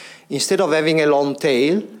 instead of having a long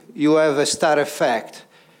tail, you have a star effect.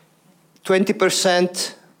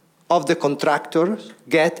 20% of the contractors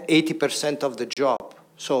get 80% of the job.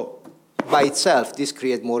 So by itself, this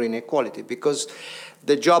creates more inequality because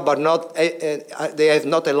the jobs are not, they have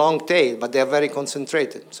not a long tail, but they are very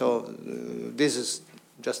concentrated. So this is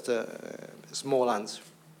just a small answer.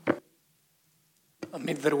 I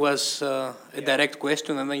mean, there was a direct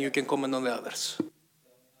question, and then you can comment on the others.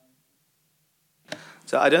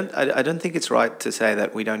 So I don't think it's right to say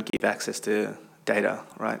that we don't give access to data,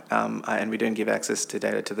 right? And we don't give access to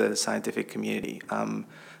data to the scientific community.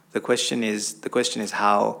 The question is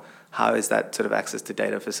how is that sort of access to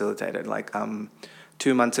data facilitated? Like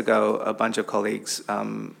 2 months ago, a bunch of colleagues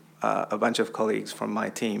from my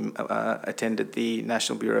team attended the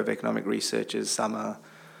National Bureau of Economic Research's summer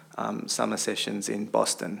sessions in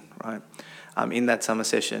Boston, right? In that summer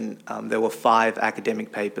session, there were 5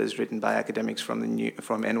 academic papers written by academics from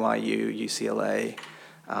NYU, UCLA,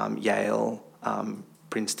 Yale,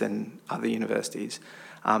 Princeton, other universities.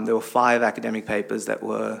 There were 5 academic papers that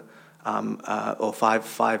were, or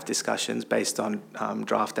five discussions based on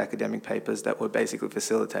draft academic papers that were basically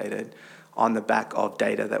facilitated on the back of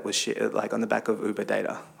data that was shared, like on the back of Uber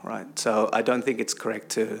data, right? So I don't think it's correct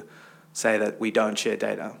to say that we don't share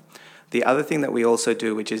data. The other thing that we also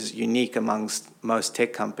do, which is unique amongst most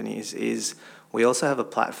tech companies, is we also have a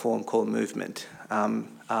platform called Movement.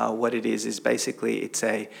 What it is basically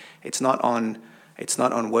it's not on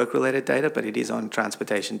work-related data, but it is on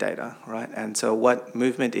transportation data, right? And so what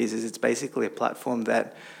Movement is it's basically a platform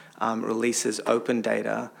that releases open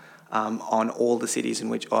data on all the cities in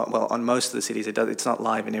which, well, on most of the cities. It's not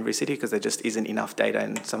live in every city because there just isn't enough data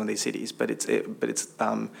in some of these cities. But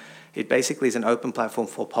it basically is an open platform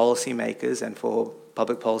for policymakers and for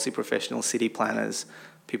public policy professionals, city planners,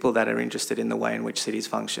 people that are interested in the way in which cities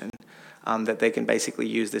function, that they can basically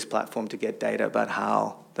use this platform to get data about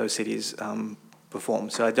how those cities perform.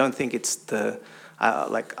 So I don't think it's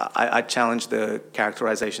I challenge the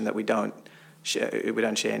characterization that we don't share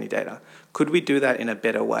any data. Could we do that in a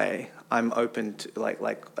better way? I'm open to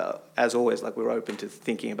as always, we're open to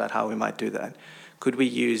thinking about how we might do that. Could we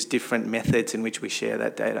use different methods in which we share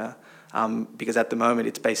that data? Because at the moment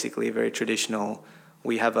it's basically very traditional.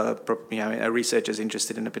 We have a researcher is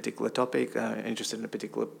interested in a particular topic, has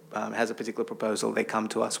a particular proposal. They come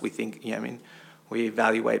to us. We think, We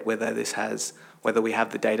evaluate whether whether we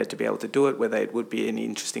have the data to be able to do it, whether it would be an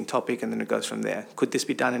interesting topic, and then it goes from there. Could this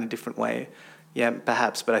be done in a different way? Yeah,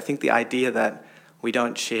 perhaps. But I think the idea that we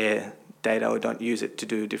don't share data or don't use it to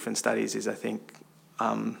do different studies is, I think,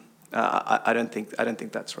 I don't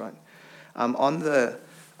think that's right. On the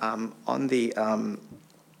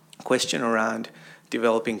question around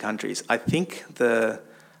developing countries, I think the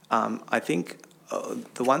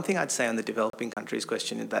one thing I'd say on the developing countries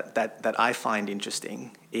question that I find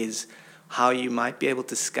interesting is how you might be able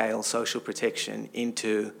to scale social protection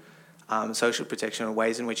into social protection, or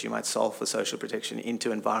ways in which you might solve for social protection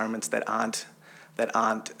into environments that aren't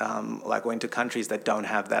like, or into countries that don't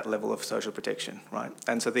have that level of social protection, right?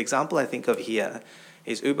 And so the example I think of here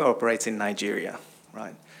is Uber operates in Nigeria,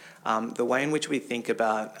 right? The way in which we think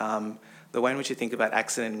about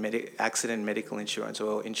accident medical insurance,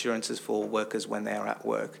 or insurances for workers when they are at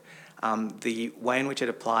work, the way in which it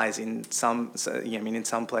applies in some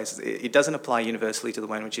places, it doesn't apply universally to the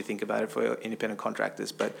way in which you think about it for independent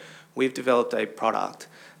contractors, but we've developed a product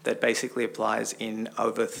that basically applies in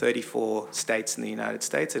over 34 states in the United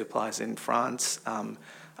States. It applies in France,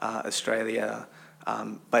 Australia,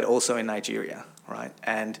 but also in Nigeria, right?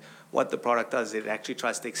 And what the product does is it actually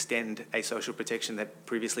tries to extend a social protection that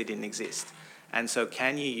previously didn't exist. And so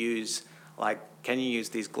can you use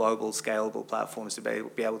these global scalable platforms to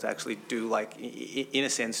be able to actually do, like, in a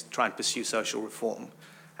sense, try and pursue social reform?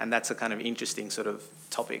 And that's a kind of interesting sort of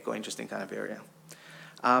topic, or interesting kind of area.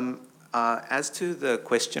 As to the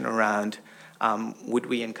question around would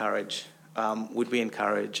we encourage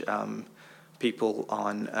people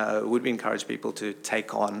to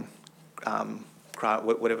take on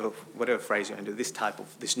whatever phrase you want to do,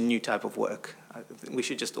 this new type of work? We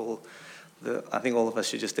should just I think all of us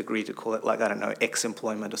should just agree to call it, like, I don't know,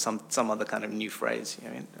 ex-employment or some other kind of new phrase.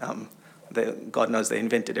 You know, God knows they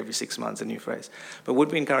invented every 6 months a new phrase. But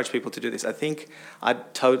would we encourage people to do this? I think I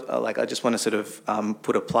just want to sort of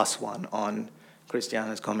put a +1 on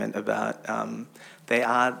Cristiana's comment about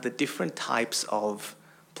the different types of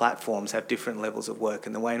platforms have different levels of work,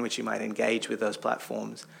 and the way in which you might engage with those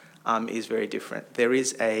platforms is very different. There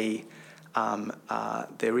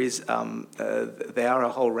are a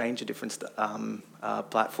whole range of different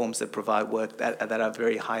platforms that provide work that are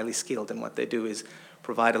very highly skilled, and what they do is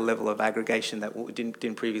provide a level of aggregation that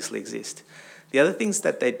didn't previously exist. The other things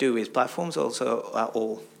that they do is platforms also,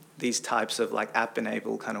 or these types of, like,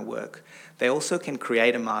 app-enabled kind of work, they also can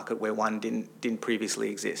create a market where one didn't previously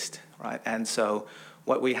exist, right? And so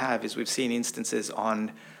what we have is we've seen instances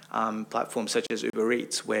on platforms such as Uber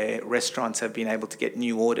Eats, where restaurants have been able to get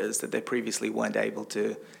new orders that they previously weren't able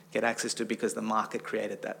to get access to because the market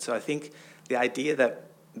created that. So I think the idea that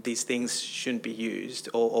these things shouldn't be used,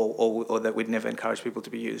 or that we'd never encourage people to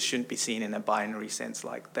be used, shouldn't be seen in a binary sense.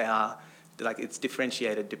 Like, they are, like, it's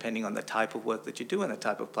differentiated depending on the type of work that you do and the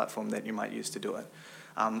type of platform that you might use to do it.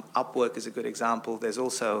 Upwork is a good example. There's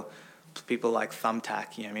also people like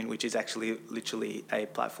Thumbtack, you know what I mean, which is actually literally a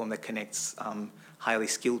platform that connects highly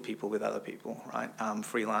skilled people with other people, right?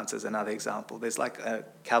 Freelancers, another example. There's like a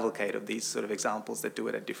cavalcade of these sort of examples that do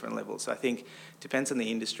it at different levels. So I think it depends on the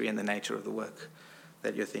industry and the nature of the work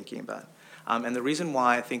that you're thinking about. And the reason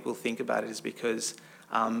why I think we'll think about it is because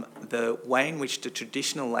the way in which the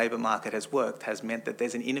traditional labour market has worked has meant that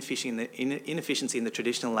there's an inefficiency in the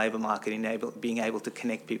traditional labour market in being able to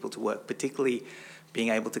connect people to work, particularly being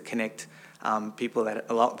able to connect people that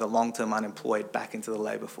are the long-term unemployed back into the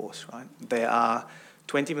labour force, right? There are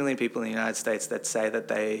 20 million people in the United States that say that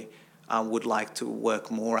they would like to work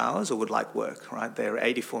more hours or would like work, right? There are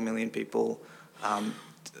 84 million people,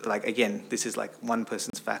 like, again, this is like one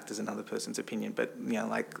person's fact is another person's opinion, but, you know,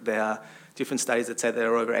 like, there are different studies that say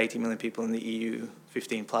there are over 80 million people in the EU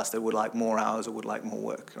 15 plus that would like more hours or would like more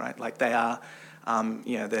work, right? Like, they are,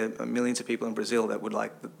 you know, there are millions of people in Brazil that would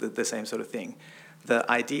like the same sort of thing. The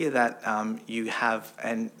idea that you have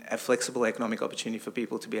a flexible economic opportunity for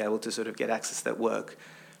people to be able to sort of get access to that work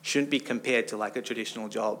shouldn't be compared to, like, a traditional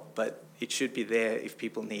job, but it should be there if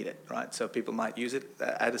people need it, right? So people might use it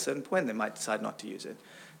at a certain point, they might decide not to use it.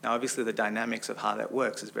 Now, obviously, the dynamics of how that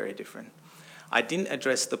works is very different. I didn't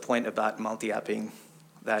address the point about multi-apping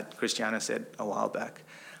that Cristiana said a while back.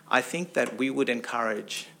 I think that we would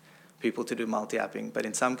encourage people to do multi-apping, but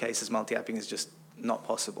in some cases, multi-apping is just not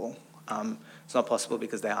possible. It's not possible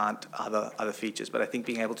because there aren't other features, but I think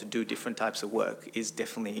being able to do different types of work is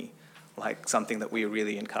definitely, like, something that we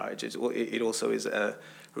really encourage. It also is a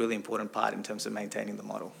really important part in terms of maintaining the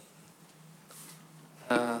model.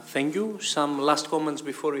 Thank you. Some last comments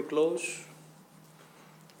before we close?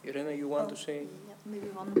 Irena, you want to say? Yeah. maybe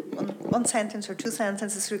one sentence or two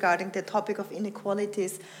sentences regarding the topic of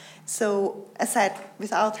inequalities. So, as I said,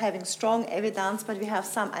 without having strong evidence, but we have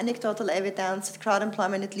some anecdotal evidence that crowd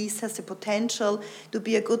employment at least has the potential to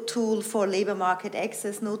be a good tool for labor market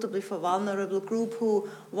access, notably for vulnerable groups who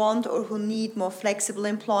want or who need more flexible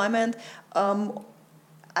employment,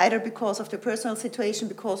 either because of their personal situation,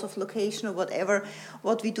 because of location or whatever.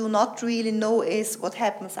 What we do not really know is what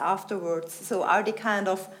happens afterwards. So are they kind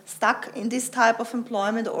of stuck in this type of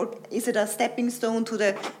employment, or is it a stepping stone to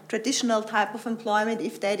the traditional type of employment,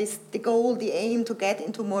 if that is the goal, the aim, to get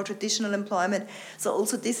into more traditional employment? So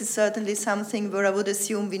also this is certainly something where I would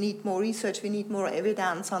assume we need more research, we need more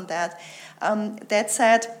evidence on that. That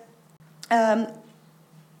said,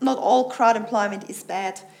 not all crowd employment is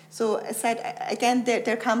bad. So as I said, again,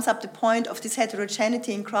 there comes up the point of this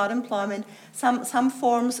heterogeneity in crowd employment. Some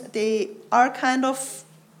forms, they are kind of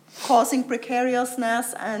causing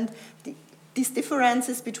precariousness and these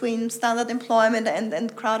differences between standard employment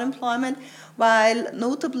and crowd employment, while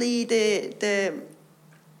notably the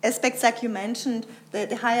aspects like you mentioned,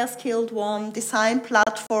 the higher skilled one, design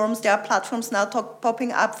platforms, there are platforms now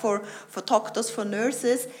popping up for doctors, for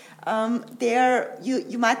nurses. There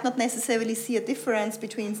you might not necessarily see a difference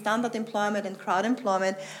between standard employment and crowd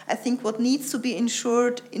employment. I think what needs to be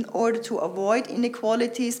ensured in order to avoid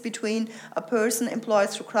inequalities between a person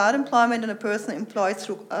employed through crowd employment and a person employed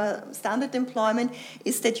through standard employment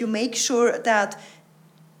is that you make sure that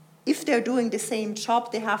if they're doing the same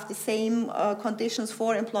job, they have the same conditions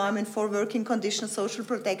for employment, for working conditions, social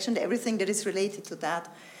protection, everything that is related to that.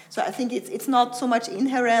 So I think it's not so much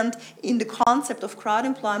inherent in the concept of crowd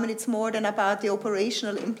employment, it's more than about the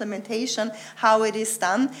operational implementation, how it is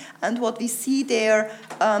done. And what we see there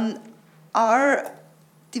are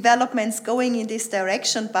developments going in this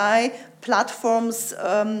direction by platforms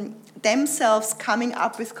themselves coming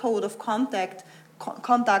up with code of conduct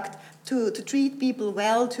to treat people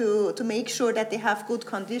well, to make sure that they have good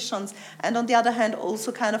conditions. And on the other hand,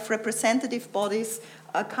 also kind of representative bodies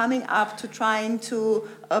coming up to trying to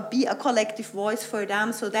be a collective voice for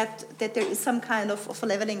them, so that there is some kind of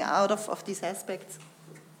leveling out of these aspects.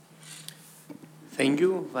 Thank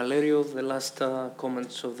you. Valerio, the last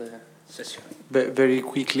comments of the session. Very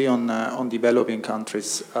quickly on developing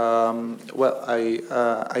countries. Well,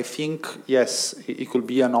 I think yes, it could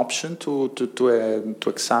be an option to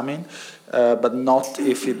examine, but not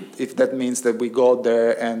if that means that we go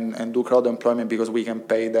there and do crowd employment because we can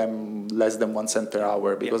pay them less than 1 cent per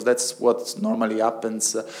hour, because that's what normally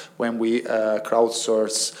happens when we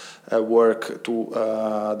crowdsource work to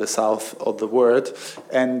the south of the world.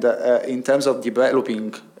 And in terms of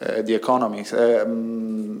developing the economies,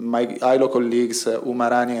 my ILO colleagues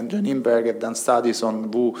Umarani and Janine have done studies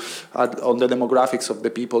on the demographics of the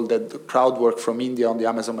people that crowd work from India on the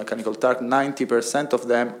Amazon Mechanical Turk. 90% of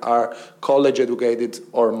them are college educated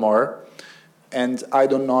or more. And I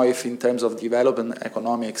don't know if in terms of development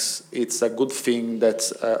economics, it's a good thing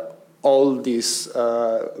that all these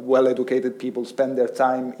well-educated people spend their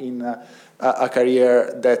time in a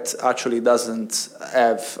career that actually doesn't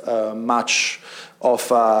have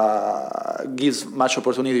gives much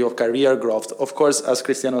opportunity of career growth. Of course, as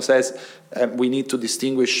Cristiano says, we need to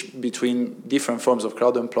distinguish between different forms of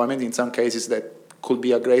crowd employment. In some cases that could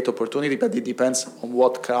be a great opportunity, but it depends on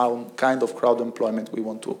what kind of crowd employment we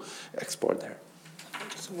want to export there.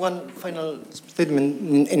 Just one final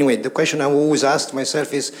statement. Anyway, the question I always ask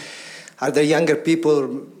myself is, are there younger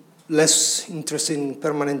people less interested in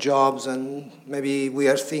permanent jobs, and maybe we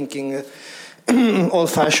are thinking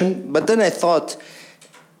old-fashioned? But then I thought,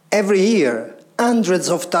 every year, hundreds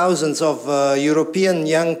of thousands of European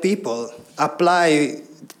young people apply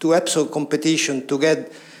to EPSO competition to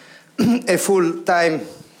get a full-time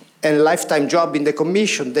and lifetime job in the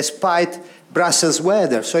Commission, despite Brussels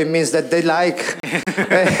weather. So it means that they like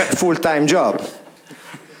a full-time job.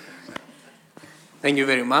 Thank you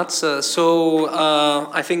very much. So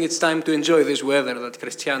I think it's time to enjoy this weather that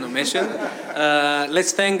Cristiano mentioned.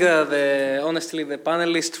 Let's thank honestly the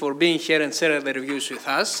panelists for being here and sharing their views with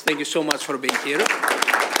us. Thank you so much for being here.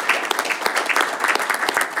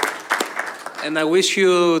 And I wish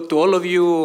you, to all of you,